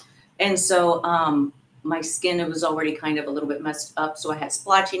sunburn, and so my skin, it was already kind of a little bit messed up. So I had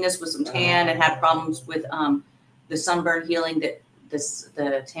splotchiness with some tan and had problems with the sunburn healing that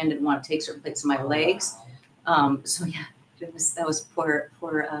the tan didn't want to take certain places of my legs. So yeah, that was poor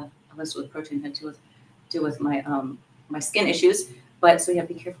Alyssa with protein had to deal with my my skin issues. But so yeah,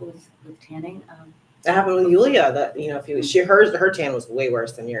 be careful with tanning. That happened with Yulia. That her tan was way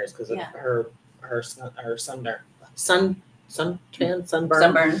worse than yours because of her sunburn. I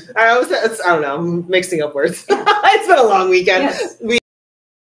don't know. I'm mixing up words. It's been a long weekend. Yes.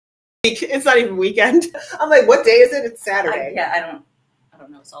 It's not even weekend. I'm like, what day is it? It's Saturday. I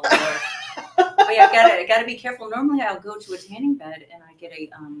don't know. It's all over. But yeah, I gotta be careful. Normally, I'll go to a tanning bed and I get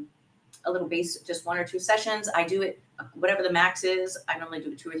a little base, just 1 or 2 sessions. I do it whatever the max is. I normally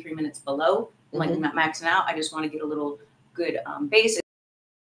do it 2 or 3 minutes below. I'm like not maxing out. I just want to get a little good base.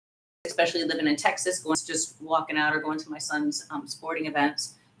 Especially living in Texas, just walking out or going to my son's sporting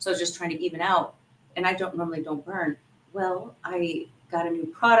events. So I was just trying to even out, and I don't burn. Well, I got a new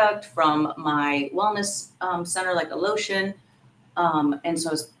product from my wellness center, like a lotion, and so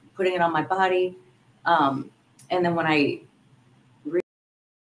I was putting it on my body, and then when I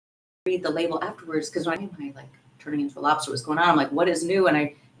read the label afterwards, because when I like turning into a lobster, what's going on? I'm like, what is new?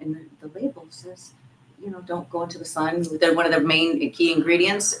 And the label says don't go into the sun. One of the main key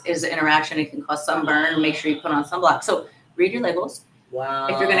ingredients is the interaction. It can cause sunburn. Make sure you put on sunblock. So read your labels. Wow.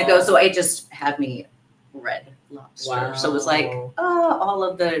 If you're going to go. So it just had me red lobster. Wow. So it was like, all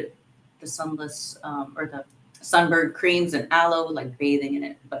of the sunless, or the sunbird creams and aloe, like bathing in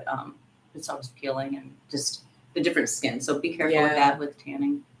it. But it's always peeling and just the different skin. So be careful with that with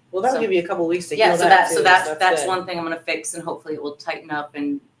tanning. Well, that'll give you a couple weeks to heal that. That's one thing I'm going to fix, and hopefully it will tighten up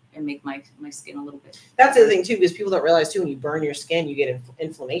and make my skin a little bit. That's the other thing too, because people don't realize too, when you burn your skin, you get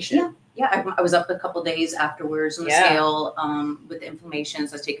inflammation. Yeah. I was up a couple days afterwards on the scale with the inflammation.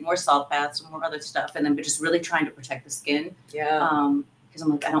 So I was taking more salt baths and more other stuff, and then but just really trying to protect the skin. Yeah. Because I'm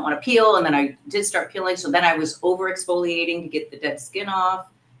like, I don't want to peel, and then I did start peeling. So then I was over exfoliating to get the dead skin off.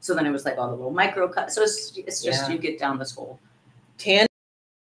 So then it was like all the little micro cuts. So it's just you get down this hole. Tan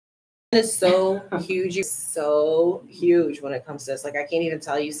is so huge, so huge when it comes to this. Like, I can't even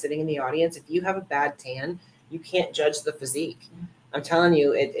tell you, sitting in the audience, if you have a bad tan, you can't judge the physique. I'm telling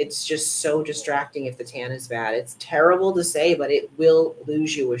you, it's just so distracting if the tan is bad. It's terrible to say, but it will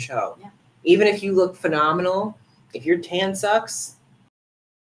lose you a show. Yeah. Even if you look phenomenal, if your tan sucks,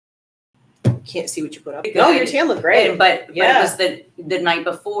 you can't see what you put up. No, your tan looked great. But it was the night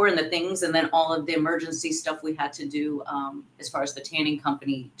before and the things, and then all of the emergency stuff we had to do as far as the tanning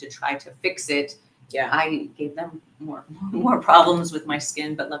company to try to fix it. Yeah. I gave them more problems with my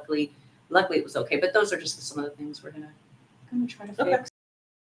skin, but luckily it was okay. But those are just some of the things we're gonna try to fix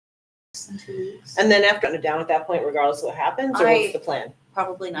in 2 weeks. And then after down at that point, regardless of what happens, or what's the plan?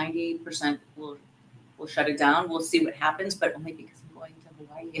 Probably 90% will shut it down. We'll see what happens, but only because I'm going to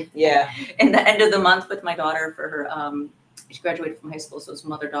Hawaii. Yeah. In the end of the month with my daughter for her she graduated from high school, so it's a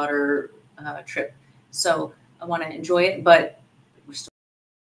mother-daughter trip. So I want to enjoy it, but we're still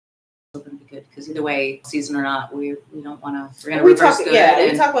going to be good because either way, season or not, we don't want to. We're going to reverse good.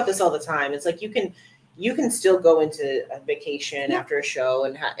 Yeah, we talk about this all the time. It's like you can still go into a vacation after a show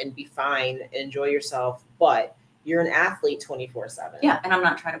and be fine and enjoy yourself, but you're an athlete 24/7. Yeah, and I'm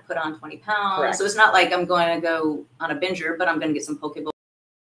not trying to put on 20 pounds. Correct. So it's not like I'm going to go on a binger, but I'm going to get some poke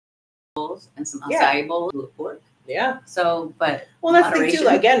bowls and some acai bowls with pork. Yeah. So, but that's the thing too.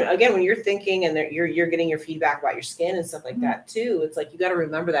 Again, when you're thinking and you're getting your feedback about your skin and stuff like that too, it's like you got to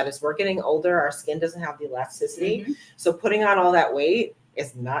remember that as we're getting older, our skin doesn't have the elasticity. So putting on all that weight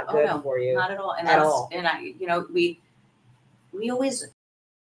is not good for you. Not at all. And And we always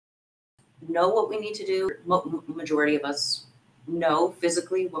know what we need to do. Majority of us know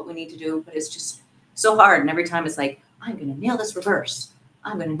physically what we need to do, but it's just so hard. And every time it's like, I'm going to nail this reverse.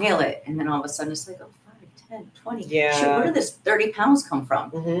 I'm going to nail it. And then all of a sudden it's like, 10, 20. Yeah. Shoot, where did this 30 pounds come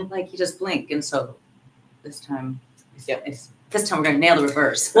from? Like you just blink. And so this time, this time we're going to nail the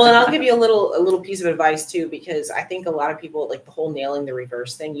reverse. Well, and I'll give you a little piece of advice too, because I think a lot of people, like the whole nailing the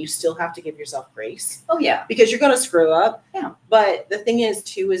reverse thing, you still have to give yourself grace. Oh yeah. Because you're going to screw up. Yeah. But the thing is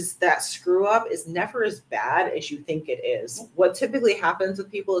too, is that screw up is never as bad as you think it is. What typically happens with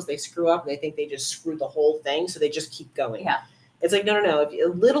people is they screw up and they think they just screwed the whole thing. So they just keep going. Yeah. It's like, no. If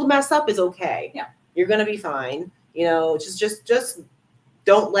a little mess up is okay. Yeah. You're going to be fine. Just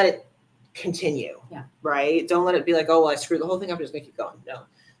don't let it continue. Yeah. Right. Don't let it be like, oh, well, I screwed the whole thing up. I'm just going to keep going. No,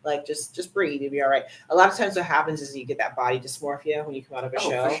 like just breathe. You'll be all right. A lot of times what happens is you get that body dysmorphia when you come out of a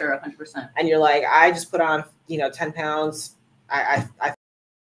show. For sure. 100%. And you're like, I just put on, 10 pounds. I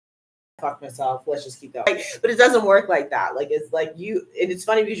fucked myself. Let's just keep going. But it doesn't work like that. Like, it's like and it's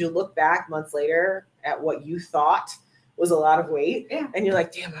funny because you look back months later at what you thought was a lot of weight. Yeah. And you're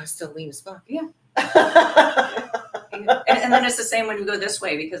like, damn, I was still lean as fuck. Yeah. and then it's the same when you go this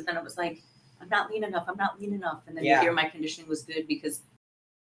way, because then it was like, I'm not lean enough. And then you hear my conditioning was good because,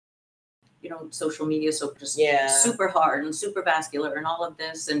 social media, so just super hard and super vascular and all of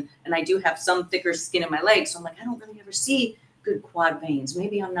this. And I do have some thicker skin in my legs. So I'm like, I don't really ever see good quad veins.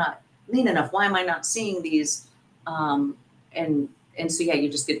 Maybe I'm not lean enough. Why am I not seeing these? And so, you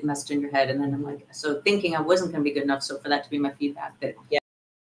just get messed in your head. And then I'm like, so thinking I wasn't going to be good enough. So for that to be my feedback that,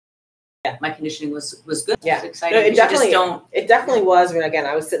 my conditioning was good. Yeah. It was exciting. No, it definitely was. I mean, again,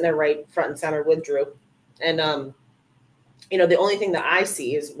 I was sitting there right front and center with Drew. And, the only thing that I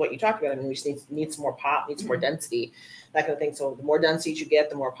see is what you talked about. I mean, we just need some more pop, need some more density, that kind of thing. So the more density you get,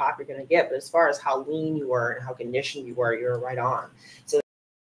 the more pop you're going to get. But as far as how lean you were and how conditioned you were, you're right on. So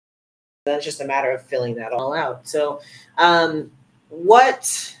that's just a matter of filling that all out. So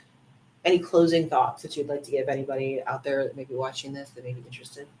any closing thoughts that you'd like to give anybody out there that may be watching this that may be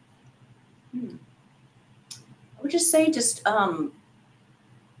interested? I would just say,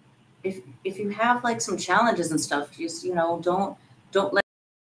 if you have like some challenges and stuff, just don't let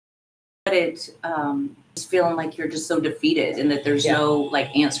it just feeling like you're just so defeated and that there's no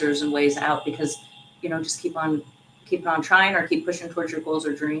like answers and ways out, because you know, just keep on trying, or keep pushing towards your goals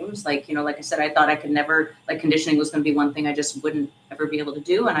or dreams. Like, you know, like I said, I thought I could never, like, conditioning was going to be one thing I just wouldn't ever be able to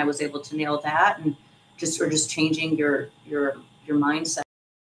do. And I was able to nail that. And just changing your mindset,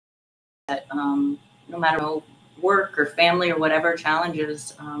 no matter work or family or whatever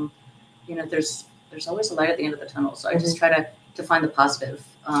challenges, you know, there's always a light at the end of the tunnel. So I just try to find the positive.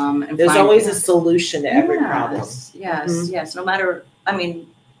 And there's always a solution to every problem. Yes, yes. No matter, I mean,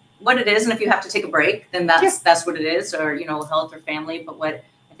 what it is, and if you have to take a break, then that's what it is, or, you know, health or family. But what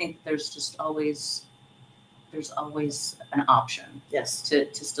I think there's always an option. Yes.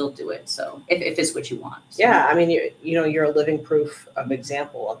 To still do it. So if it's what you want. So. Yeah. I mean, you know, you're a living proof of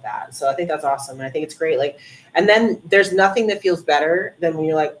example of that. So I think that's awesome. And I think it's great. Like, and then there's nothing that feels better than when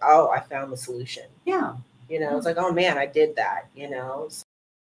you're like, oh, I found the solution. Yeah. You know, it's like, oh man, I did that, you know?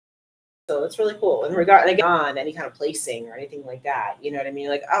 So it's really cool. In regard, and again, on any kind of placing or anything like that, you know what I mean?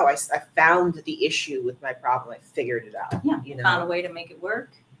 Like, oh, I found the issue with my problem. I figured it out. Yeah. You know? Found a way to make it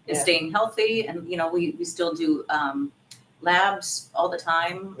work. And staying healthy, and you know, we still do labs all the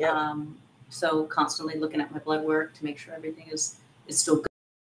time. Yep. So constantly looking at my blood work to make sure everything is still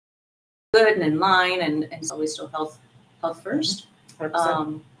good and in line, and it's always still health first.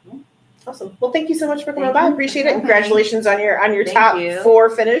 100%. Awesome. Well, thank you so much for coming by. I appreciate it. Congratulations on your top 4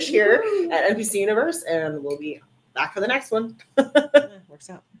 finish here at NPC Universe, and we'll be back for the next one.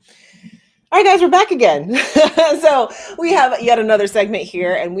 Works out. All right, guys, we're back again. So we have yet another segment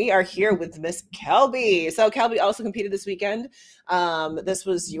here, and we are here with Miss Kelby. So Kelby also competed this weekend. This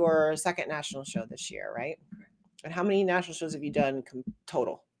was your second national show this year, right? And how many national shows have you done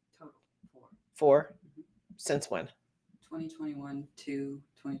total? Total 4. 4? Mm-hmm. Since when? 2021 to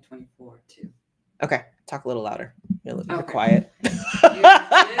 2024 2. Okay, talk a little louder. You're a little bit Okay. quiet.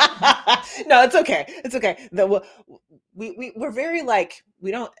 No, it's okay. It's okay. We're very like,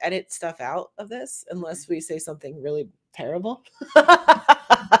 we don't edit stuff out of this unless we say something really terrible.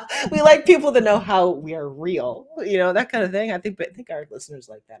 We like people to know how we are real, you know, that kind of thing. I think our listeners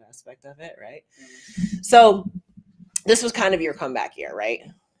like that aspect of it, right? So this was kind of your comeback year, right?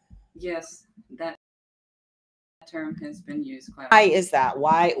 Yes, that term has been used quite a lot. Why is that?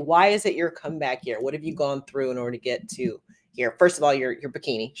 Why is it your comeback year? What have you gone through in order to get to here? First of all, you're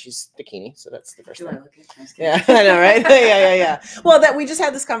Bikini. She's Bikini, so that's the first Do I one. look it? Yeah, I know, right? Yeah. Well, that we just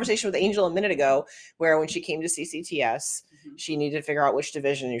had this conversation with Angel a minute ago, where when she came to CCTS, she needed to figure out which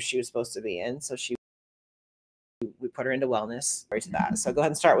division she was supposed to be in. So we put her into wellness. Right to that. So go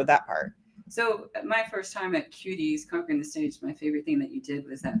ahead and start with that part. So my first time at Cuties, Conquering the Stage, my favorite thing that you did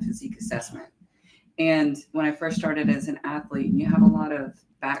was that physique assessment. And when I first started as an athlete, and you have a lot of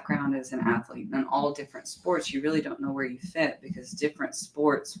background as an athlete in all different sports, you really don't know where you fit, because different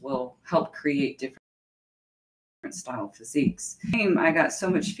sports will help create different style physiques. I got so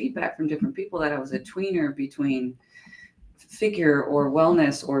much feedback from different people that I was a tweener between figure or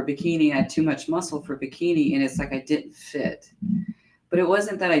wellness or bikini. I had too much muscle for bikini, and it's like I didn't fit. But it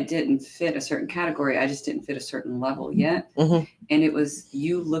wasn't that I didn't fit a certain category. I just didn't fit a certain level yet. And it was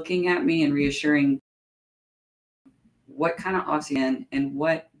you looking at me and reassuring what kind of oxygen and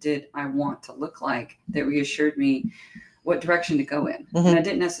what did I want to look like that reassured me what direction to go in. And I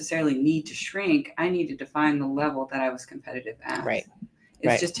didn't necessarily need to shrink. I needed to find the level that I was competitive at. Right.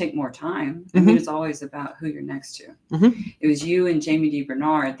 It's just take more time. I mean, it's always about who you're next to. It was you and Jamie D.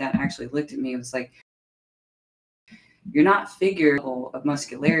 Bernard that actually looked at me. It was like, you're not figure of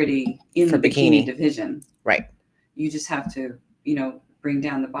muscularity in the bikini division. Right. You just have to, you know, bring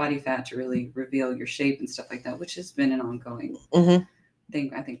down the body fat to really reveal your shape and stuff like that, which has been an ongoing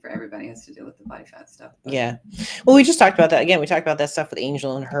thing. I think for everybody has to deal with the body fat stuff. But. Yeah. Well, we just talked about that. Again, we talked about that stuff with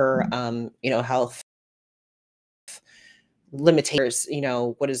Angel and her, you know, health limitators, you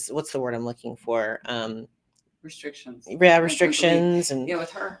know, what's the word I'm looking for? Restrictions. Yeah, restrictions. And yeah,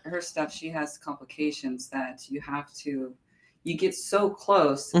 with her stuff, she has complications that you get so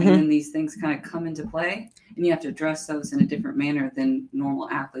close and then these things kind of come into play, and you have to address those in a different manner than normal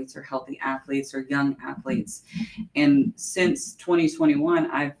athletes or healthy athletes or young athletes. And since 2021,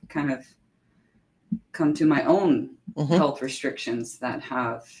 I've kind of come to my own health restrictions that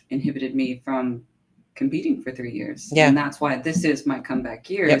have inhibited me from competing for 3 years. Yeah. And that's why this is my comeback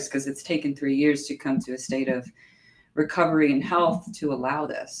year, is because it's taken 3 years to come to a state of recovery and health to allow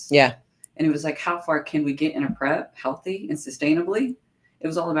this. Yeah. And it was like, how far can we get in a prep healthy and sustainably? It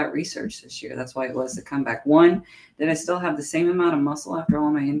was all about research this year. That's why it was the comeback. One, did I still have the same amount of muscle after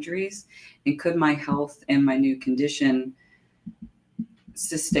all my injuries? And could my health and my new condition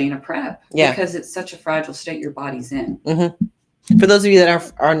sustain a prep? Yeah. Because it's such a fragile state your body's in. For those of you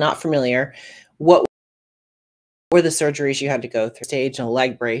that are not familiar, what or the surgeries you had to go through, stage and a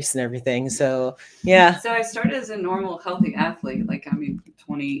leg brace and everything. So yeah. So I started as a normal, healthy athlete. Like, I mean,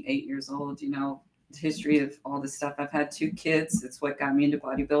 28 years old, you know, history of all this stuff. I've had 2 kids. It's what got me into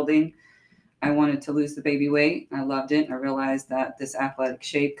bodybuilding. I wanted to lose the baby weight. I loved it. And I realized that this athletic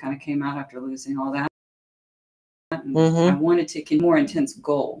shape kind of came out after losing all that. And I wanted to get a more intense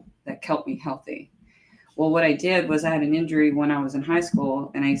goal that kept me healthy. Well, what I did was I had an injury when I was in high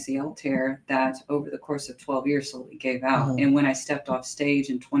school, an ACL tear that over the course of 12 years slowly gave out. And when I stepped off stage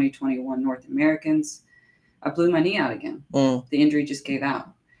in 2021 North Americans, I blew my knee out again. The injury just gave out.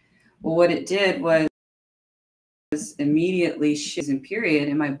 Well, what it did was immediately in period,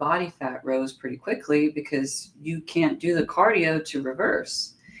 and my body fat rose pretty quickly because you can't do the cardio to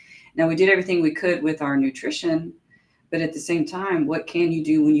reverse. Now, we did everything we could with our nutrition, but at the same time, what can you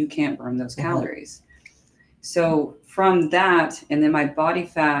do when you can't burn those calories? So from that, and then my body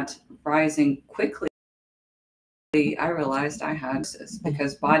fat rising quickly, I realized I had this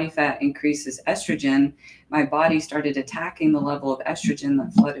because body fat increases estrogen. My body started attacking the level of estrogen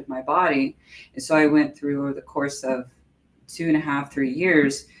that flooded my body. And so I went through over the course of 2.5, 3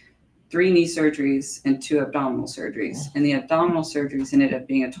 years, 3 knee surgeries and 2 abdominal surgeries. And the abdominal surgeries ended up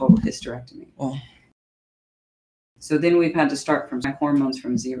being a total hysterectomy. So then we've had to start from my hormones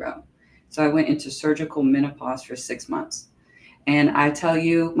from 0. So I went into surgical menopause for 6 months. And I tell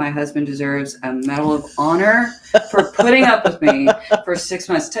you, my husband deserves a Medal of Honor for putting up with me for 6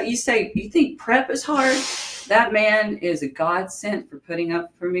 months. You say, you think prep is hard? That man is a godsend for putting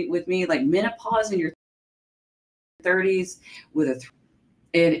up with me. Like menopause in your 30s with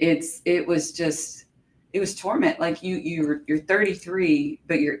it was torment. Like you're 33,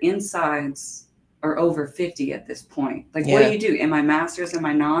 but your insides are over 50 at this point. Like, what do you do? Am I masters? Am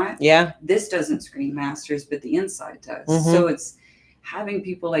I not? Yeah. This doesn't scream masters, but the inside does. So it's having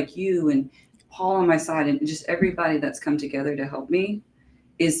people like you and Paul on my side and just everybody that's come together to help me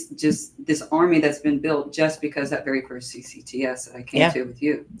is just this army that's been built just because that very first CCTS that I came to with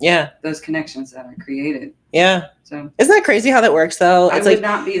you. Those connections that I created. So isn't that crazy how that works though? It's I would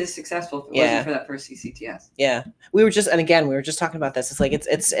not be this successful if it wasn't for that first CCTS. We were just talking about this. It's like,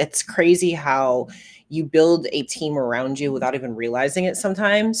 it's crazy how you build a team around you without even realizing it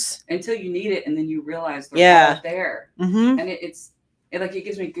sometimes. Until you need it. And then you realize they're all there. And it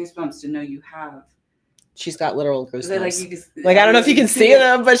gives me goosebumps to know you have. She's got literal goosebumps. Like I don't know if you can see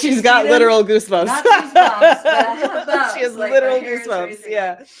them, but she's got literal goosebumps. Not goosebumps, but I have bumps. She has like, literal goosebumps.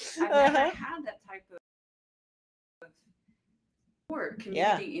 I've never had that type of support,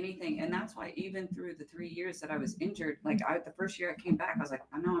 community, anything. And that's why even through the 3 years that I was injured, like the first year I came back, I was like,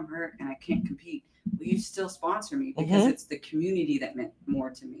 I know I'm hurt and I can't compete. Will you still sponsor me? Because it's the community that meant more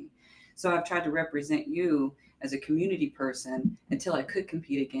to me. So I've tried to represent you as a community person until I could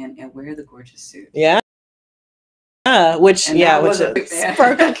compete again and wear the gorgeous suit. Which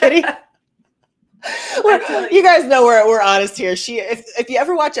Sparkle Kitty. You guys know we're honest here. If you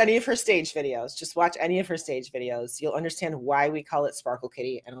ever watch any of her stage videos, just watch any of her stage videos. You'll understand why we call it Sparkle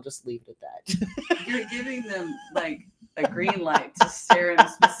Kitty, and I'll just leave it at that. You're giving them like a green light to stare in a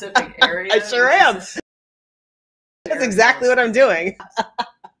specific area. I sure am. That's exactly what I'm doing.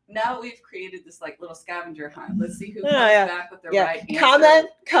 Now we've created this like little scavenger hunt. Let's see who comes back with the right answer.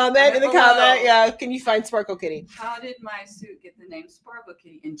 Comment in the comment. Can you find Sparkle Kitty? How did my suit get the name Sparkle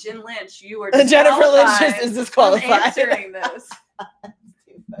Kitty? And Jen Lynch, you are Jennifer Lynch is disqualified. From answering this. That's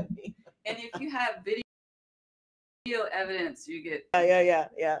too funny. And if you have video evidence, you get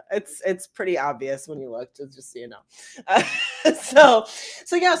it's pretty obvious when you look, just so you know. So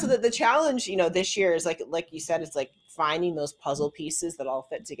the challenge, this year is like you said, it's like finding those puzzle pieces that all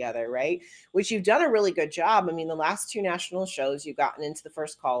fit together, right? Which you've done a really good job. I mean, the last 2 national shows, you've gotten into the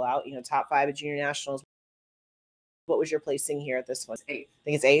first call out, top 5 at junior nationals. What was your placing here at this one? 8th. I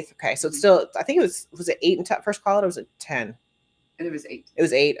think it's 8th. Okay, so it's still, I think was it 8 in first call out, or was it 10? It was 8. It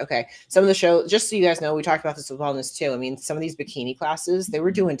was 8. Okay. Some of the shows, just so you guys know, we talked about this with wellness too. I mean, some of these bikini classes, they were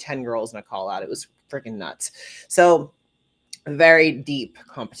doing 10 girls in a call out. It was freaking nuts. So very deep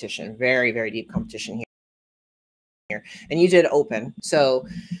competition, very, very deep competition here. And you did open. So,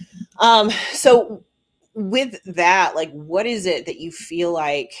 so with that, like, what is it that you feel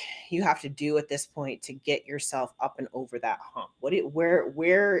like you have to do at this point to get yourself up and over that hump? What do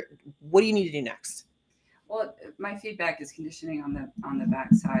you need to do next? Well, my feedback is conditioning on the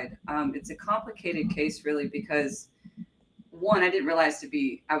backside. It's a complicated case, really, because one, I didn't realize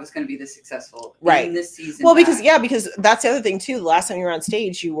I was going to be this successful in this season. Well, because that's the other thing too. The last time you were on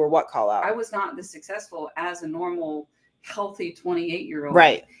stage, you were what call out? I was not this successful as a normal, healthy 28-year-old.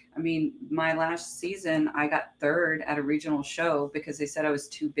 Right. I mean, my last season, I got 3rd at a regional show because they said I was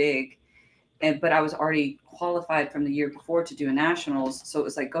too big. but I was already qualified from the year before to do a nationals. So it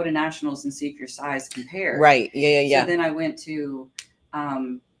was like, go to nationals and see if your size compares. Right. Yeah. So then I went to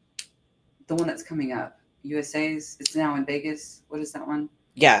the one that's coming up, USA's. It's now in Vegas. What is that one?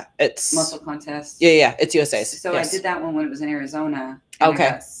 Yeah, it's muscle contest. Yeah, it's USA's. So yes. I did that one when it was in Arizona. And Okay. I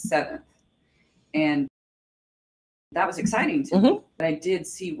got 7th. And that was exciting to me. But I did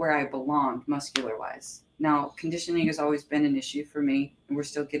see where I belonged muscular wise. Now, conditioning has always been an issue for me, and we're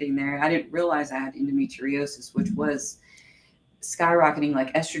still getting there. I didn't realize I had endometriosis, which was skyrocketing,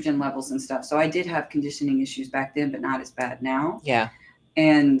 like estrogen levels and stuff. So I did have conditioning issues back then, but not as bad now. Yeah.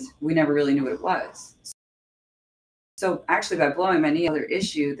 And we never really knew what it was. So actually, by blowing my knee, another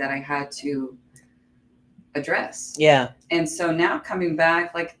issue that I had to address. Yeah. And so now coming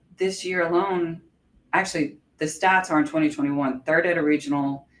back, like this year alone, actually, the stats are in 2021, 3rd at a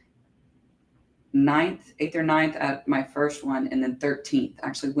regional, 8th or 9th at my first one, and then 13th.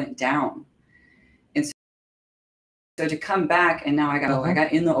 Actually went down. And so to come back, and now I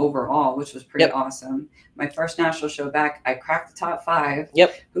got in the overall, which was pretty awesome. My first national show back, I cracked the top 5.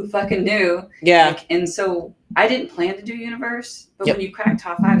 Yep. Who fucking knew? Yeah. Like, and so I didn't plan to do universe, but when you crack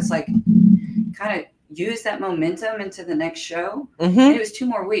top 5, it's like kind of use that momentum into the next show. And it was 2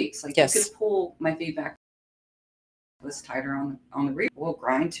 more weeks. Like you could pull my feedback. Was tighter on the read. We'll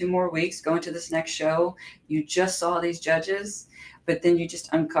grind 2 more weeks, go into this next show. You just saw these judges, but then you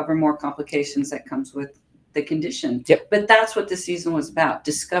just uncover more complications that comes with the condition. Yep. But that's what this season was about,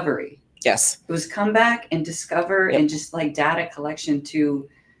 discovery. Yes. It was come back and discover and just like data collection to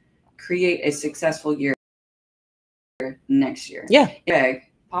create a successful year next year. Yeah.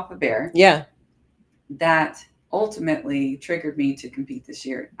 Papa Bear. Yeah. That ultimately triggered me to compete this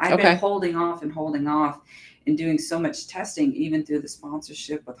year. I've been holding off and doing so much testing, even through the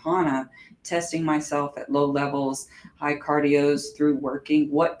sponsorship with HANA, testing myself at low levels, high cardios, through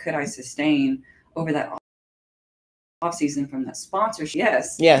working. What could I sustain over that off season from that sponsorship?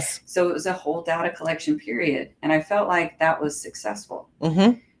 Yes. So it was a whole data collection period. And I felt like that was successful.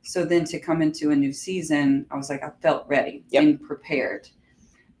 So then to come into a new season, I was like, I felt ready and prepared.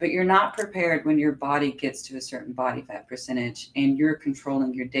 But you're not prepared when your body gets to a certain body fat percentage and you're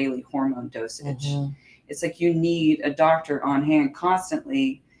controlling your daily hormone dosage. It's like you need a doctor on hand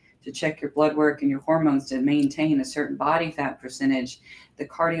constantly to check your blood work and your hormones to maintain a certain body fat percentage. The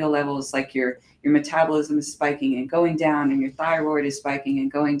cardio levels, like your metabolism is spiking and going down, and your thyroid is spiking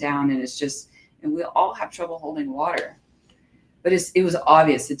and going down, and it's just, and we all have trouble holding water. But it was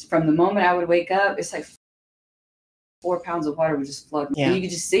obvious. It's from the moment I would wake up, it's like 4 pounds of water would just flood. Yeah. And you could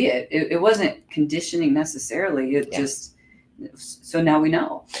just see it. It wasn't conditioning necessarily. It just, so now we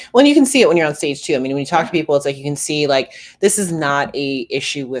know. Well, and you can see it when you're on stage too. I mean, when you talk to people, it's like you can see like this is not a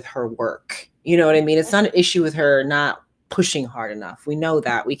issue with her work. You know what I mean? It's not an issue with her not pushing hard enough. We know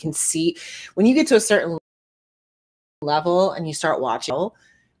that. We can see when you get to a certain level and you start watching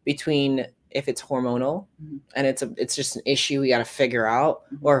between if it's hormonal and it's just an issue we got to figure out,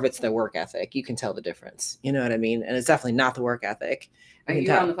 or if it's the work ethic, you can tell the difference. You know what I mean? And it's definitely not the work ethic. You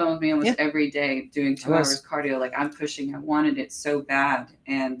were on the phone with me almost every day doing 2 hours cardio. Like I'm pushing, I wanted it so bad.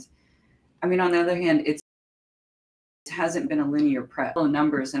 And I mean, on the other hand, it hasn't been a linear prep.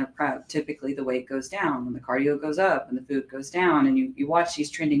 Numbers in a prep, typically the weight goes down when the cardio goes up and the food goes down, and you watch these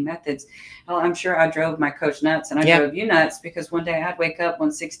trending methods. Well, I'm sure I drove my coach nuts, and I drove you nuts, because one day I'd wake up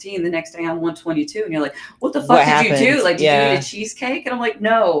 116, the next day I'm 122, and you're like, what the fuck did you do? Like, did you eat a cheesecake? And I'm like,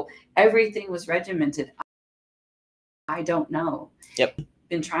 no, everything was regimented. I don't know.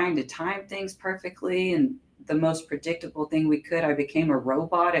 Been trying to time things perfectly, and the most predictable thing we could. I became a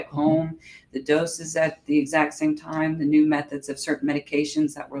robot at home. The doses at the exact same time, the new methods of certain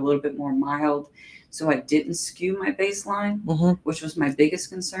medications that were a little bit more mild, so I didn't skew my baseline, which was my biggest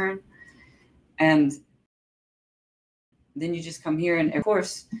concern. And then you just come here, and of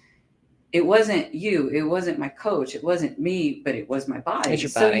course, it wasn't you, it wasn't my coach, it wasn't me, but it was my body. It's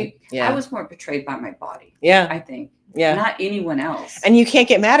your body. I was more betrayed by my body. I think. Not anyone else. And you can't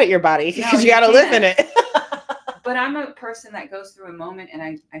get mad at your body because you got to live in it. But I'm a person that goes through a moment, and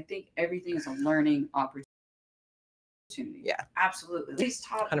I think everything is a learning opportunity. Absolutely. These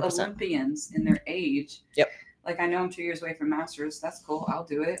top 100%. Olympians in their age. Like I know I'm 2 years away from masters. That's cool. I'll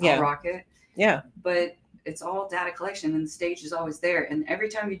do it. I'll rock it. But it's all data collection, and the stage is always there. And every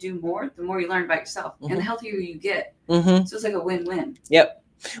time you do more, the more you learn about yourself, and the healthier you get. So it's like a win-win.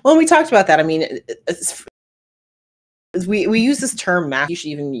 Well, we talked about that. I mean, we use this term master. You should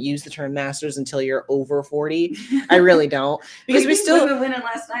even use the term masters until you're over 40. I really don't, because we still winning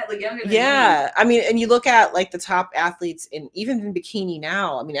last night, like younger than me. I mean, and you look at like the top athletes even in bikini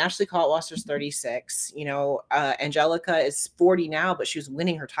now. I mean, Ashley Kaltwasser's 36, you know, Angelica is 40 now, but she was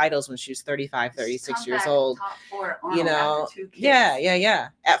winning her titles when she was 35, 36 years old. Top 4 you know, after 2 kids. yeah,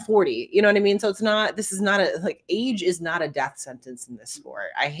 at 40, you know what I mean? So it's not, this is not a, like, age is not a death sentence in this sport.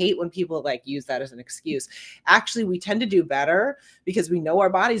 I hate when people like use that as an excuse. Actually, we tend to do better because we know our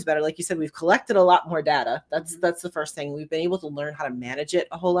bodies better. Like you said, we've collected a lot more data. That's the first thing. We've been able to learn how to manage it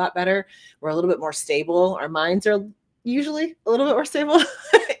a whole lot better. We're a little bit more stable. Our minds are usually a little bit more stable.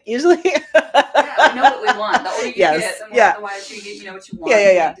 Usually. Yeah, we know what we want. The older you get, the more the wiser you get, you know what you want.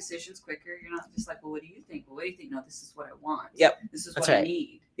 You make decisions quicker. You're not just like, well, what do you think? Well, what do you think? No, this is what I want. Yep. This is what I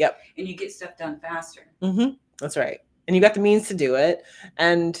need. Yep. And you get stuff done faster. That's right. And you got the means to do it.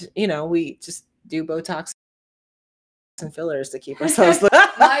 And, you know, we just do Botox and fillers to keep ourselves.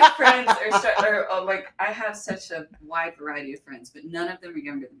 My friends are like, I have such a wide variety of friends, but none of them are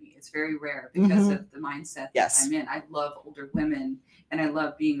younger than me. It's very rare because of the mindset that I'm in. I love older women and I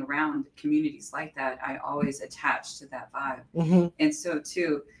love being around communities like that. I always attach to that vibe. And so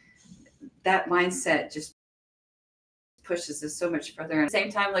too, that mindset just pushes us so much further. And at the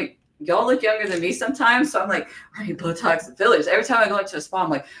same time, like, y'all look younger than me sometimes, so I'm like, I need Botox and fillers. Every time I go into a spa,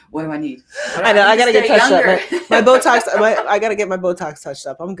 I'm like, what do I need? I know, I gotta get touched up. My Botox, I gotta get my Botox touched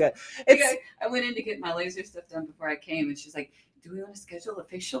up. I'm good. I went in to get my laser stuff done before I came, and she's like, do we want to schedule a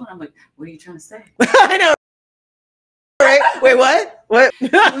facial? And I'm like, what are you trying to say? I know. Right? Wait, what? What?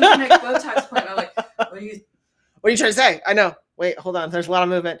 When's your next Botox appointment? I'm like, what are you trying to say? I know. Wait, hold on. There's a lot of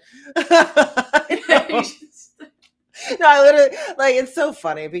movement. No, I literally, like, it's so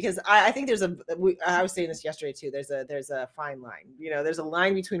funny because I think there's I was saying this yesterday too. There's a fine line, you know, there's a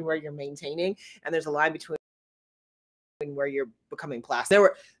line between where you're maintaining and there's a line between where you're becoming plastic.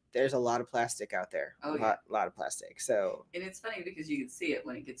 There's a lot of plastic out there. A lot of plastic. So, and it's funny because you can see it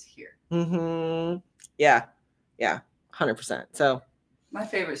when it gets here. Yeah. 100%. So my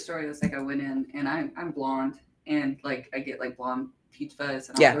favorite story was like I went in and I'm blonde and like I get like blonde peach fuzz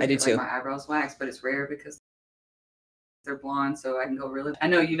and I do too. Like my eyebrows waxed, but it's rare because they're blonde, so I can go really. I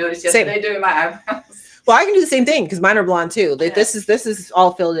know you noticed yesterday doing my eyebrows. Well, I can do the same thing because mine are blonde too. This is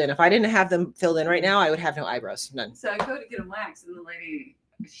all filled in. If I didn't have them filled in right now, I would have no eyebrows, none. So I go to get them waxed, and the lady,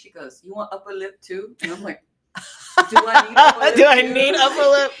 she goes, "You want upper lip too?" And I'm like, "Do I need upper lip? Do I need upper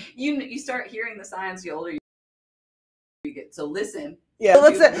lip?" You start hearing the signs the older you get. So listen. Yeah,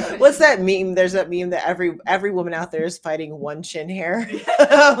 what's that meme? There's that meme that every woman out there is fighting one chin hair.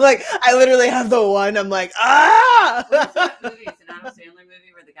 I'm like, I literally have the one. I'm like, ah. What's that movie? It's an Adam Sandler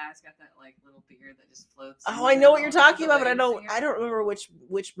movie where the guy's got that like little beard that just floats. Oh, I know what you're talking about, but I don't remember which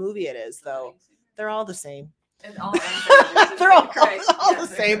movie it is though. They're all the same. They're all the same.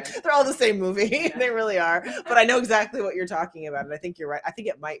 Right. They're all the same movie. Yeah. They really are. But I know exactly what you're talking about, and I think you're right. I think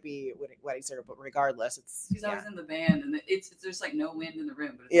it might be Wedding Singer, but regardless, she's always in the band, and there's like no wind in the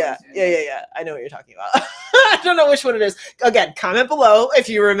room. But yeah. I know what you're talking about. I don't know which one it is. Again, comment below if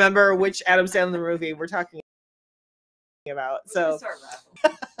you remember which Adam Sandler movie we're talking about. So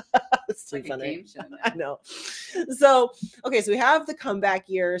it's too funny. A game show now. I know. So okay, so we have the comeback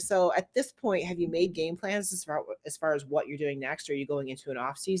year. So at this point, have you made game plans as far as what you're doing next? Are you going into an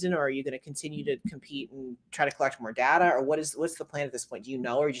off season, or are you going to continue to compete and try to collect more data, or what's the plan at this point? Do you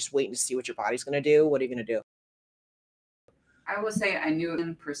know, or are you just waiting to see what your body's going to do? What are you going to do? I will say I knew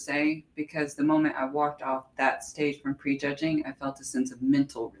it per se because the moment I walked off that stage from prejudging, I felt a sense of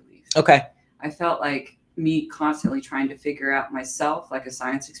mental relief. Okay. I felt like me constantly trying to figure out myself like a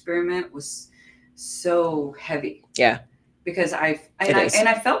science experiment was so heavy. Yeah. Because I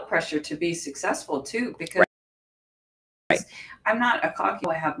felt pressure to be successful too, because I'm not a cocky,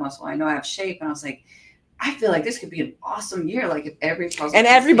 I have muscle, I know I have shape. And I was like, I feel like this could be an awesome year. Like if every puzzle and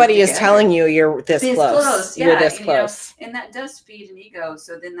everybody is telling you you're this close. Yeah, you're this close. And that does feed an ego.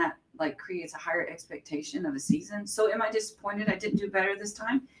 So then that like creates a higher expectation of a season. So am I disappointed I didn't do better this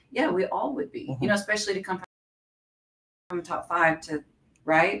time? Yeah, we all would be, you know, especially to come from top 5 to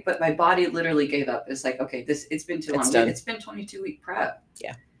right. But my body literally gave up. It's like, okay, it's been too long. It's been 22-week prep.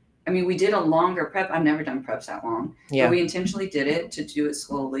 Yeah. I mean, we did a longer prep. I've never done preps that long. Yeah. But we intentionally did it to do it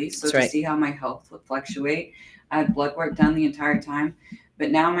slowly. So That's to see how my health would fluctuate. I had blood work done the entire time.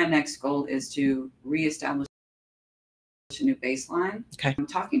 But now my next goal is to reestablish a new baseline. Okay. I'm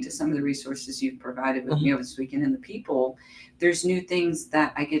talking to some of the resources you've provided with me over this weekend and the people. There's new things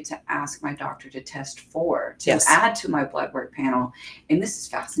that I get to ask my doctor to test for, to add to my blood work panel. And this is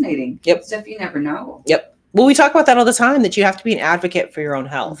fascinating. Yep. Stuff you never know. Yep. Well, we talk about that all the time, that you have to be an advocate for your own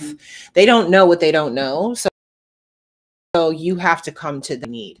health. They don't know what they don't know. So So you have to come to the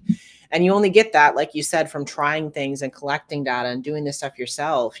need. And you only get that, like you said, from trying things and collecting data and doing this stuff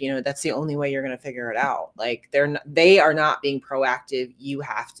yourself. You know, that's the only way you're going to figure it out. Like they are not being proactive. You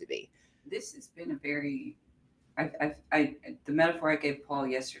have to be. This has been a very, the metaphor I gave Paul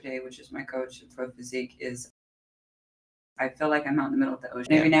yesterday, which is my coach at Pro Physique, is I feel like I'm out in the middle of the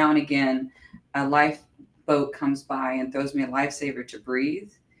ocean. Every now and again, a lifeboat comes by and throws me a lifesaver to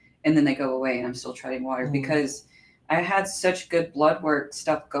breathe. And then they go away and I'm still treading water because I had such good blood work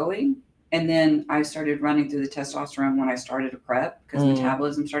stuff going. And then I started running through the testosterone when I started to prep because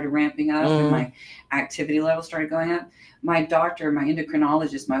metabolism started ramping up and my activity level started going up. My doctor, my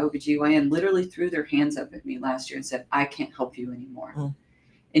endocrinologist, my OBGYN literally threw their hands up at me last year and said, I can't help you anymore.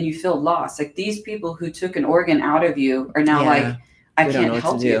 And you feel lost. Like these people who took an organ out of you are now like, I can't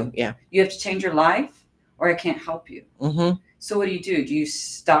help you. Yeah. You have to change your life or I can't help you. So what do? Do you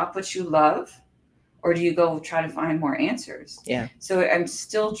stop what you love? Or do you go try to find more answers? Yeah. So I'm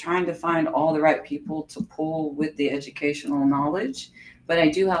still trying to find all the right people to pull with the educational knowledge. But I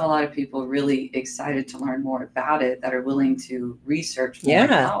do have a lot of people really excited to learn more about it that are willing to research more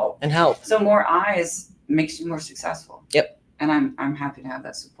and help. So more eyes makes you more successful. Yep. And I'm happy to have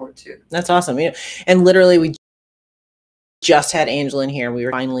that support too. That's awesome. Yeah. And literally we just had Angel in here. We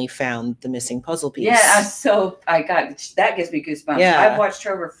finally found the missing puzzle piece. Yeah. So that gives me goosebumps. Yeah. I've watched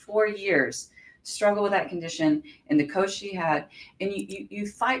her over 4 years struggle with that condition and the coach she had. And you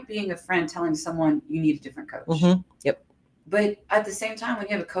fight being a friend telling someone you need a different coach. Yep. But at the same time, when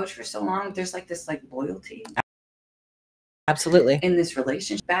you have a coach for so long, there's like this like loyalty. Absolutely. In this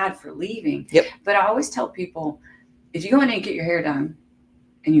relationship, bad for leaving. Yep. But I always tell people, if you go in and get your hair done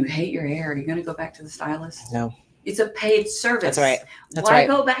and you hate your hair, are you going to go back to the stylist? No. It's a paid service. That's right. Why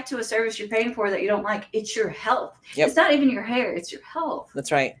go back to a service you're paying for that you don't like? It's your health. Yep. It's not even your hair. It's your health.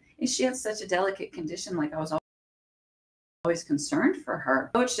 That's right. And she had such a delicate condition. Like I was always concerned for her.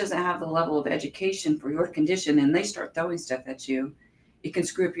 Coach doesn't have the level of education for your condition and they start throwing stuff at you. It can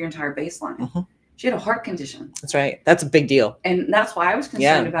screw up your entire baseline. She had a heart condition. That's right. That's a big deal. And that's why I was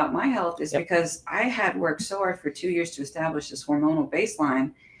concerned about my health is because I had worked so hard for 2 years to establish this hormonal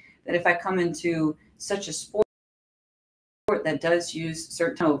baseline that if I come into such a sport that does use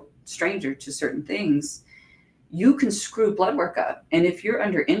certain stranger to certain things, you can screw blood work up. And if you're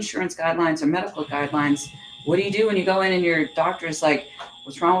under insurance guidelines or medical guidelines, what do you do when you go in and your doctor is like,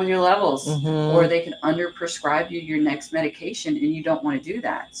 what's wrong with your levels? Or they can under prescribe you your next medication and you don't want to do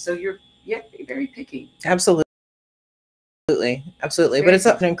that. So you have to be very picky. Absolutely. Absolutely. But it's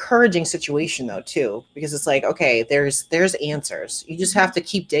an encouraging situation though, too, because it's like, okay, there's answers. You just have to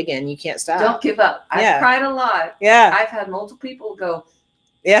keep digging. You can't stop. Don't give up. I've cried a lot. Yeah. I've had multiple people go,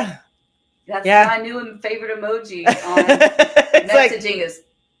 yeah. That's my new and favorite emoji on messaging is,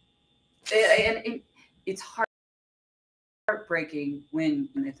 and it's heartbreaking when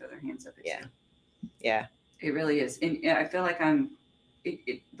they throw their hands up at you. Yeah. It really is. And I feel like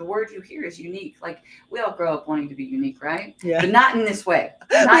the word you hear is unique. Like we all grow up wanting to be unique, right? Yeah. But not in this way.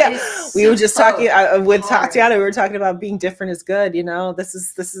 We were just talking with Tatiana. We were talking about being different is good. You know, this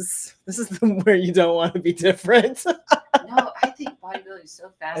is where you don't want to be different. No, I think bodybuilding is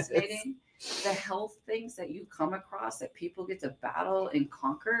so fascinating. The health things that you come across that people get to battle and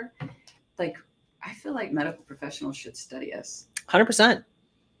conquer. Like I feel like medical professionals should study us. 100%.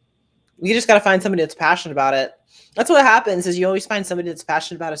 You just got to find somebody that's passionate about it. That's what happens is you always find somebody that's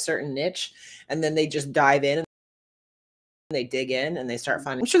passionate about a certain niche and then they just dive in and they dig in and they start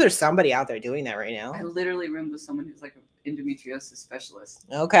finding. I'm sure there's somebody out there doing that right now. I literally roomed with someone who's like an endometriosis specialist.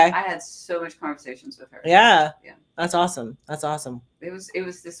 Okay. I had so much conversations with her. Yeah. That's awesome. That's awesome. It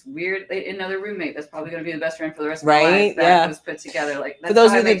was this weird, another roommate that's probably going to be the best friend for the rest of my life. That was put together. Like for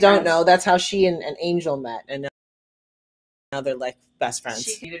those of you that don't know, that's how she and Angel met. And now they're like best friends.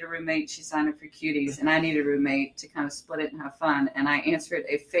 She needed a roommate. She signed up for Cuties, and I needed a roommate to kind of split it and have fun. And I answered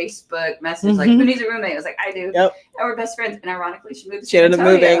a Facebook message like, "Who needs a roommate?" I was like, "I do." Yep. And we're best friends. And ironically, she moved. She ended up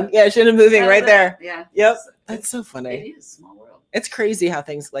moving. Yeah, she ended up moving right there. Yeah. Yep. That's so funny. It is a small world. It's crazy how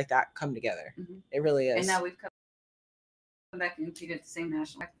things like that come together. It really is. And now we've come back and competed at the same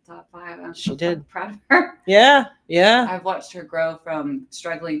national top 5. She did. Proud of her. Yeah. I've watched her grow from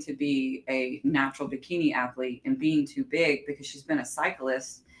struggling to be a natural bikini athlete and being too big because she's been a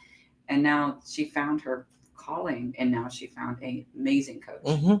cyclist, and now she found her calling, and now she found an amazing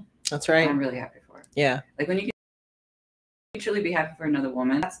coach. That's right. I'm really happy for her. Yeah. Like when you can truly be happy for another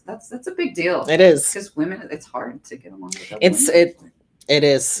woman, that's a big deal. It is, because women, it's hard to get along with. It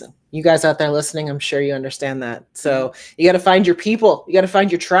is. You guys out there listening, I'm sure you understand that. So you got to find your people. You got to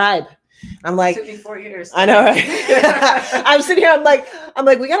find your tribe. I'm like, it took me 4 years. I know, right? I'm sitting here. I'm like,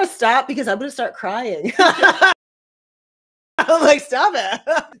 we got to stop because I'm going to start crying. I'm like, stop it.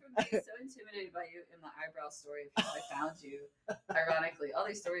 I'm so intimidated by you in the eyebrow story of how I found you. Ironically, all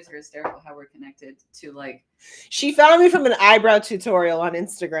these stories are hysterical how we're connected to like. She found me from an eyebrow tutorial on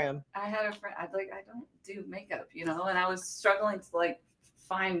Instagram. I had a friend. I don't do makeup, you know, and I was struggling to like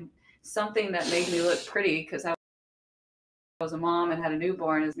find something that made me look pretty because I was a mom and had a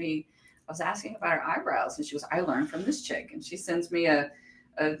newborn as me. I was asking about her eyebrows, and she was, I learned from this chick, and she sends me a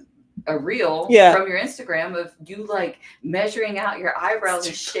reel from your Instagram of you like measuring out your eyebrows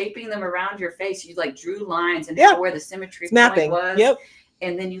and shaping them around your face. You like drew lines and where the symmetry point was. Yep.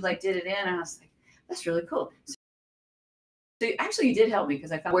 And then you like did it in, and I was like, that's really cool. So actually you did help me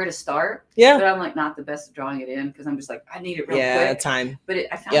because I found where to start. Yeah. But I'm like not the best at drawing it in because I'm just like, I need it real quick. Time. But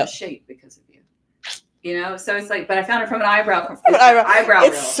I found a shape because of you. You know, so it's like, but I found it from an eyebrow.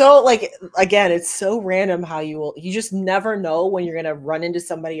 It's so like, again, it's so random how you just never know when you're gonna run into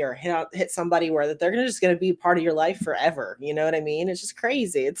somebody or hit somebody where they're just gonna be part of your life forever. You know what I mean? It's just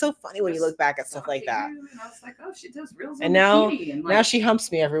crazy. It's so funny when you look back at stuff like that. And I was like, oh, she does reels. And now, and like, now she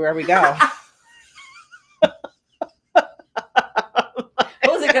humps me everywhere we go. I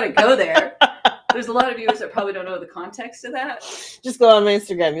wasn't gonna go there. There's a lot of viewers that probably don't know the context of that. Just go on my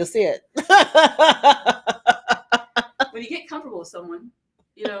Instagram. You'll see it. When you get comfortable with someone,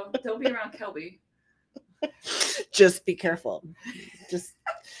 you know, don't be around Kelby. Just be careful. Just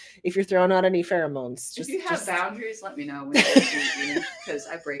if you're throwing out any pheromones. If you have boundaries, let me know. Because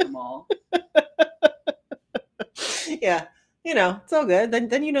I break them all. Yeah. You know, it's all good.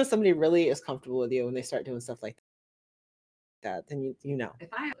 Then you know somebody really is comfortable with you when they start doing stuff like that. Then you know. If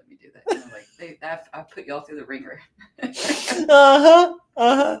I let me do that, you know, like I put y'all through the ringer. But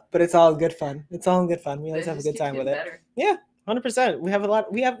it's all good fun. It's all good fun. We always have a good time with it. Better. Yeah, 100%. We have a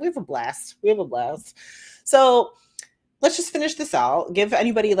lot. We have a blast. We have a blast. So let's just finish this out. Give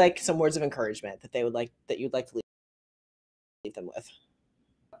anybody like some words of encouragement that you'd like to leave them with.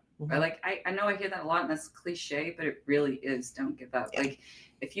 I know I hear that a lot, and that's cliche, but it really is. Don't give up. Yeah. Like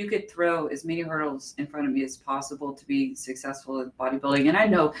if you could throw as many hurdles in front of me as possible to be successful in bodybuilding, and I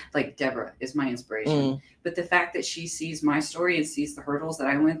know like Deborah is my inspiration, but the fact that she sees my story and sees the hurdles that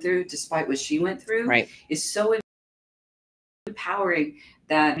I went through, despite what she went through, is so empowering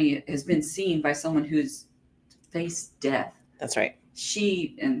that he has been seen by someone who's faced death. That's right.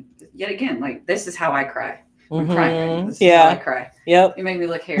 She, and yet again, like this is how I cry. I'm crying. I cry. Yep. You make me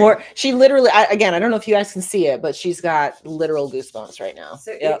look hairy. More. She literally. I don't know if you guys can see it, but she's got literal goosebumps right now.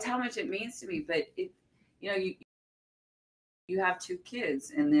 So it's how much it means to me. But you have 2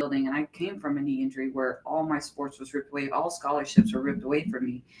 kids in the building, and I came from a knee injury where all my sports was ripped away, all scholarships were ripped away from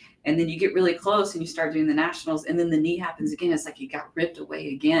me, and then you get really close and you start doing the nationals, and then the knee happens again. It's like you got ripped away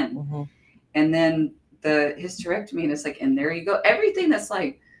again, and then the hysterectomy, and it's like, and there you go. Everything that's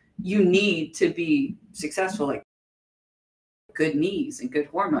like you need to be successful, like good knees and good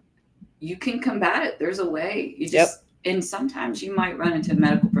hormones, you can combat it. There's a way. You just, and sometimes you might run into a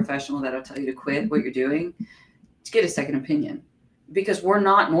medical professional that'll tell you to quit what you're doing to get a second opinion, because we're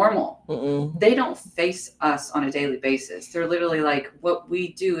not normal. They don't face us on a daily basis. They're literally like, what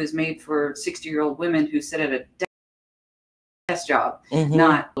we do is made for 60-year-old women who sit at a desk job,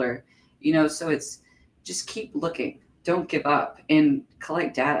 not, you know, so it's just keep looking. Don't give up and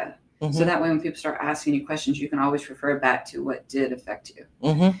collect data. So that way when people start asking you questions, you can always refer back to what did affect you.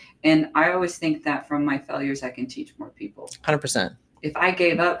 And I always think that from my failures, I can teach more people. 100%. If I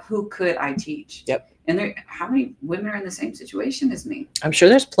gave up, who could I teach? And how many women are in the same situation as me? I'm sure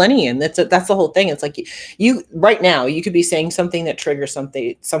there's plenty. And that's the whole thing. It's like you right now, you could be saying something that triggers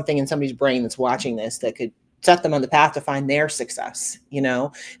something in somebody's brain that's watching this that could set them on the path to find their success, you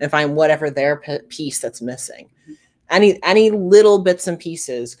know, and find whatever their piece that's missing. Any little bits and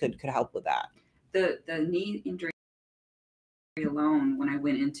pieces could help with that. The knee injury alone, when I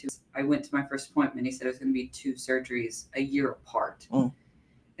went to my first appointment, he said it was going to be 2 surgeries a year apart. And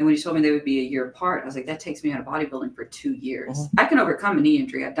when he told me they would be a year apart, I was like, that takes me out of bodybuilding for 2 years. I can overcome a knee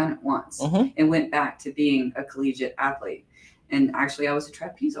injury. I've done it once and went back to being a collegiate athlete. And actually, I was a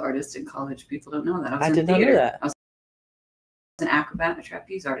trapeze artist in college. People don't know that. I did not know that. I was an acrobat and a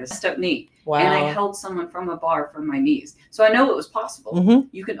trapeze artist. Messed up knee. Wow. And I held someone from a bar from my knees. So I know it was possible.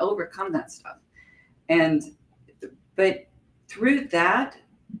 You can overcome that stuff. But through that,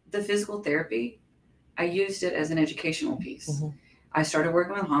 the physical therapy, I used it as an educational piece. I started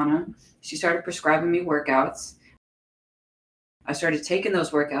working with Hannah. She started prescribing me workouts. I started taking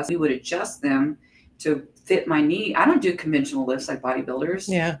those workouts. We would adjust them to fit my knee. I don't do conventional lifts like bodybuilders.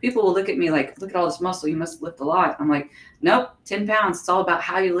 Yeah. People will look at me like, look at all this muscle. You must lift a lot. I'm like, nope, 10 pounds. It's all about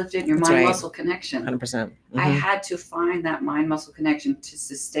how you lift it and your mind-muscle connection. 100%. I had to find that mind-muscle connection to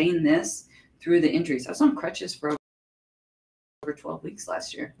sustain this through the injuries. I was on crutches for over 12 weeks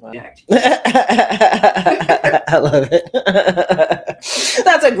last year. Wow. Yeah. I love it.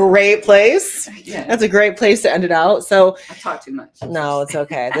 That's a great place. Yeah. That's a great place to end it out. So I talk too much. no, it's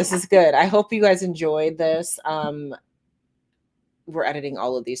okay. This is good. I hope you guys enjoyed this. We're editing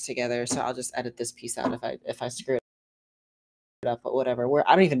all of these together, so I'll just edit this piece out if I screw it up, but whatever.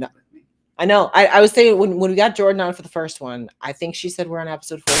 I don't even know. I know. I was saying when we got Jordan on for the first one, I think she said we're on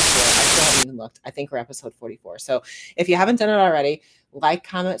episode 44. I still haven't even looked. I think we're episode 44. So if you haven't done it already, like,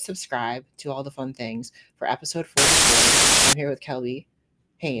 comment, subscribe to all the fun things for episode 44. I'm here with Kelby,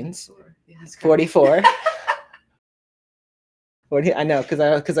 Haynes, 44. 40, I know,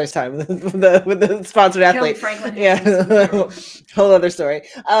 because I time with the sponsored athlete. Yeah, whole other story.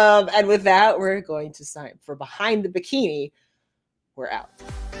 And with that, we're going to sign for Behind the Bikini. We're out.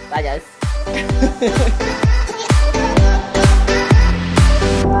 Bye, guys.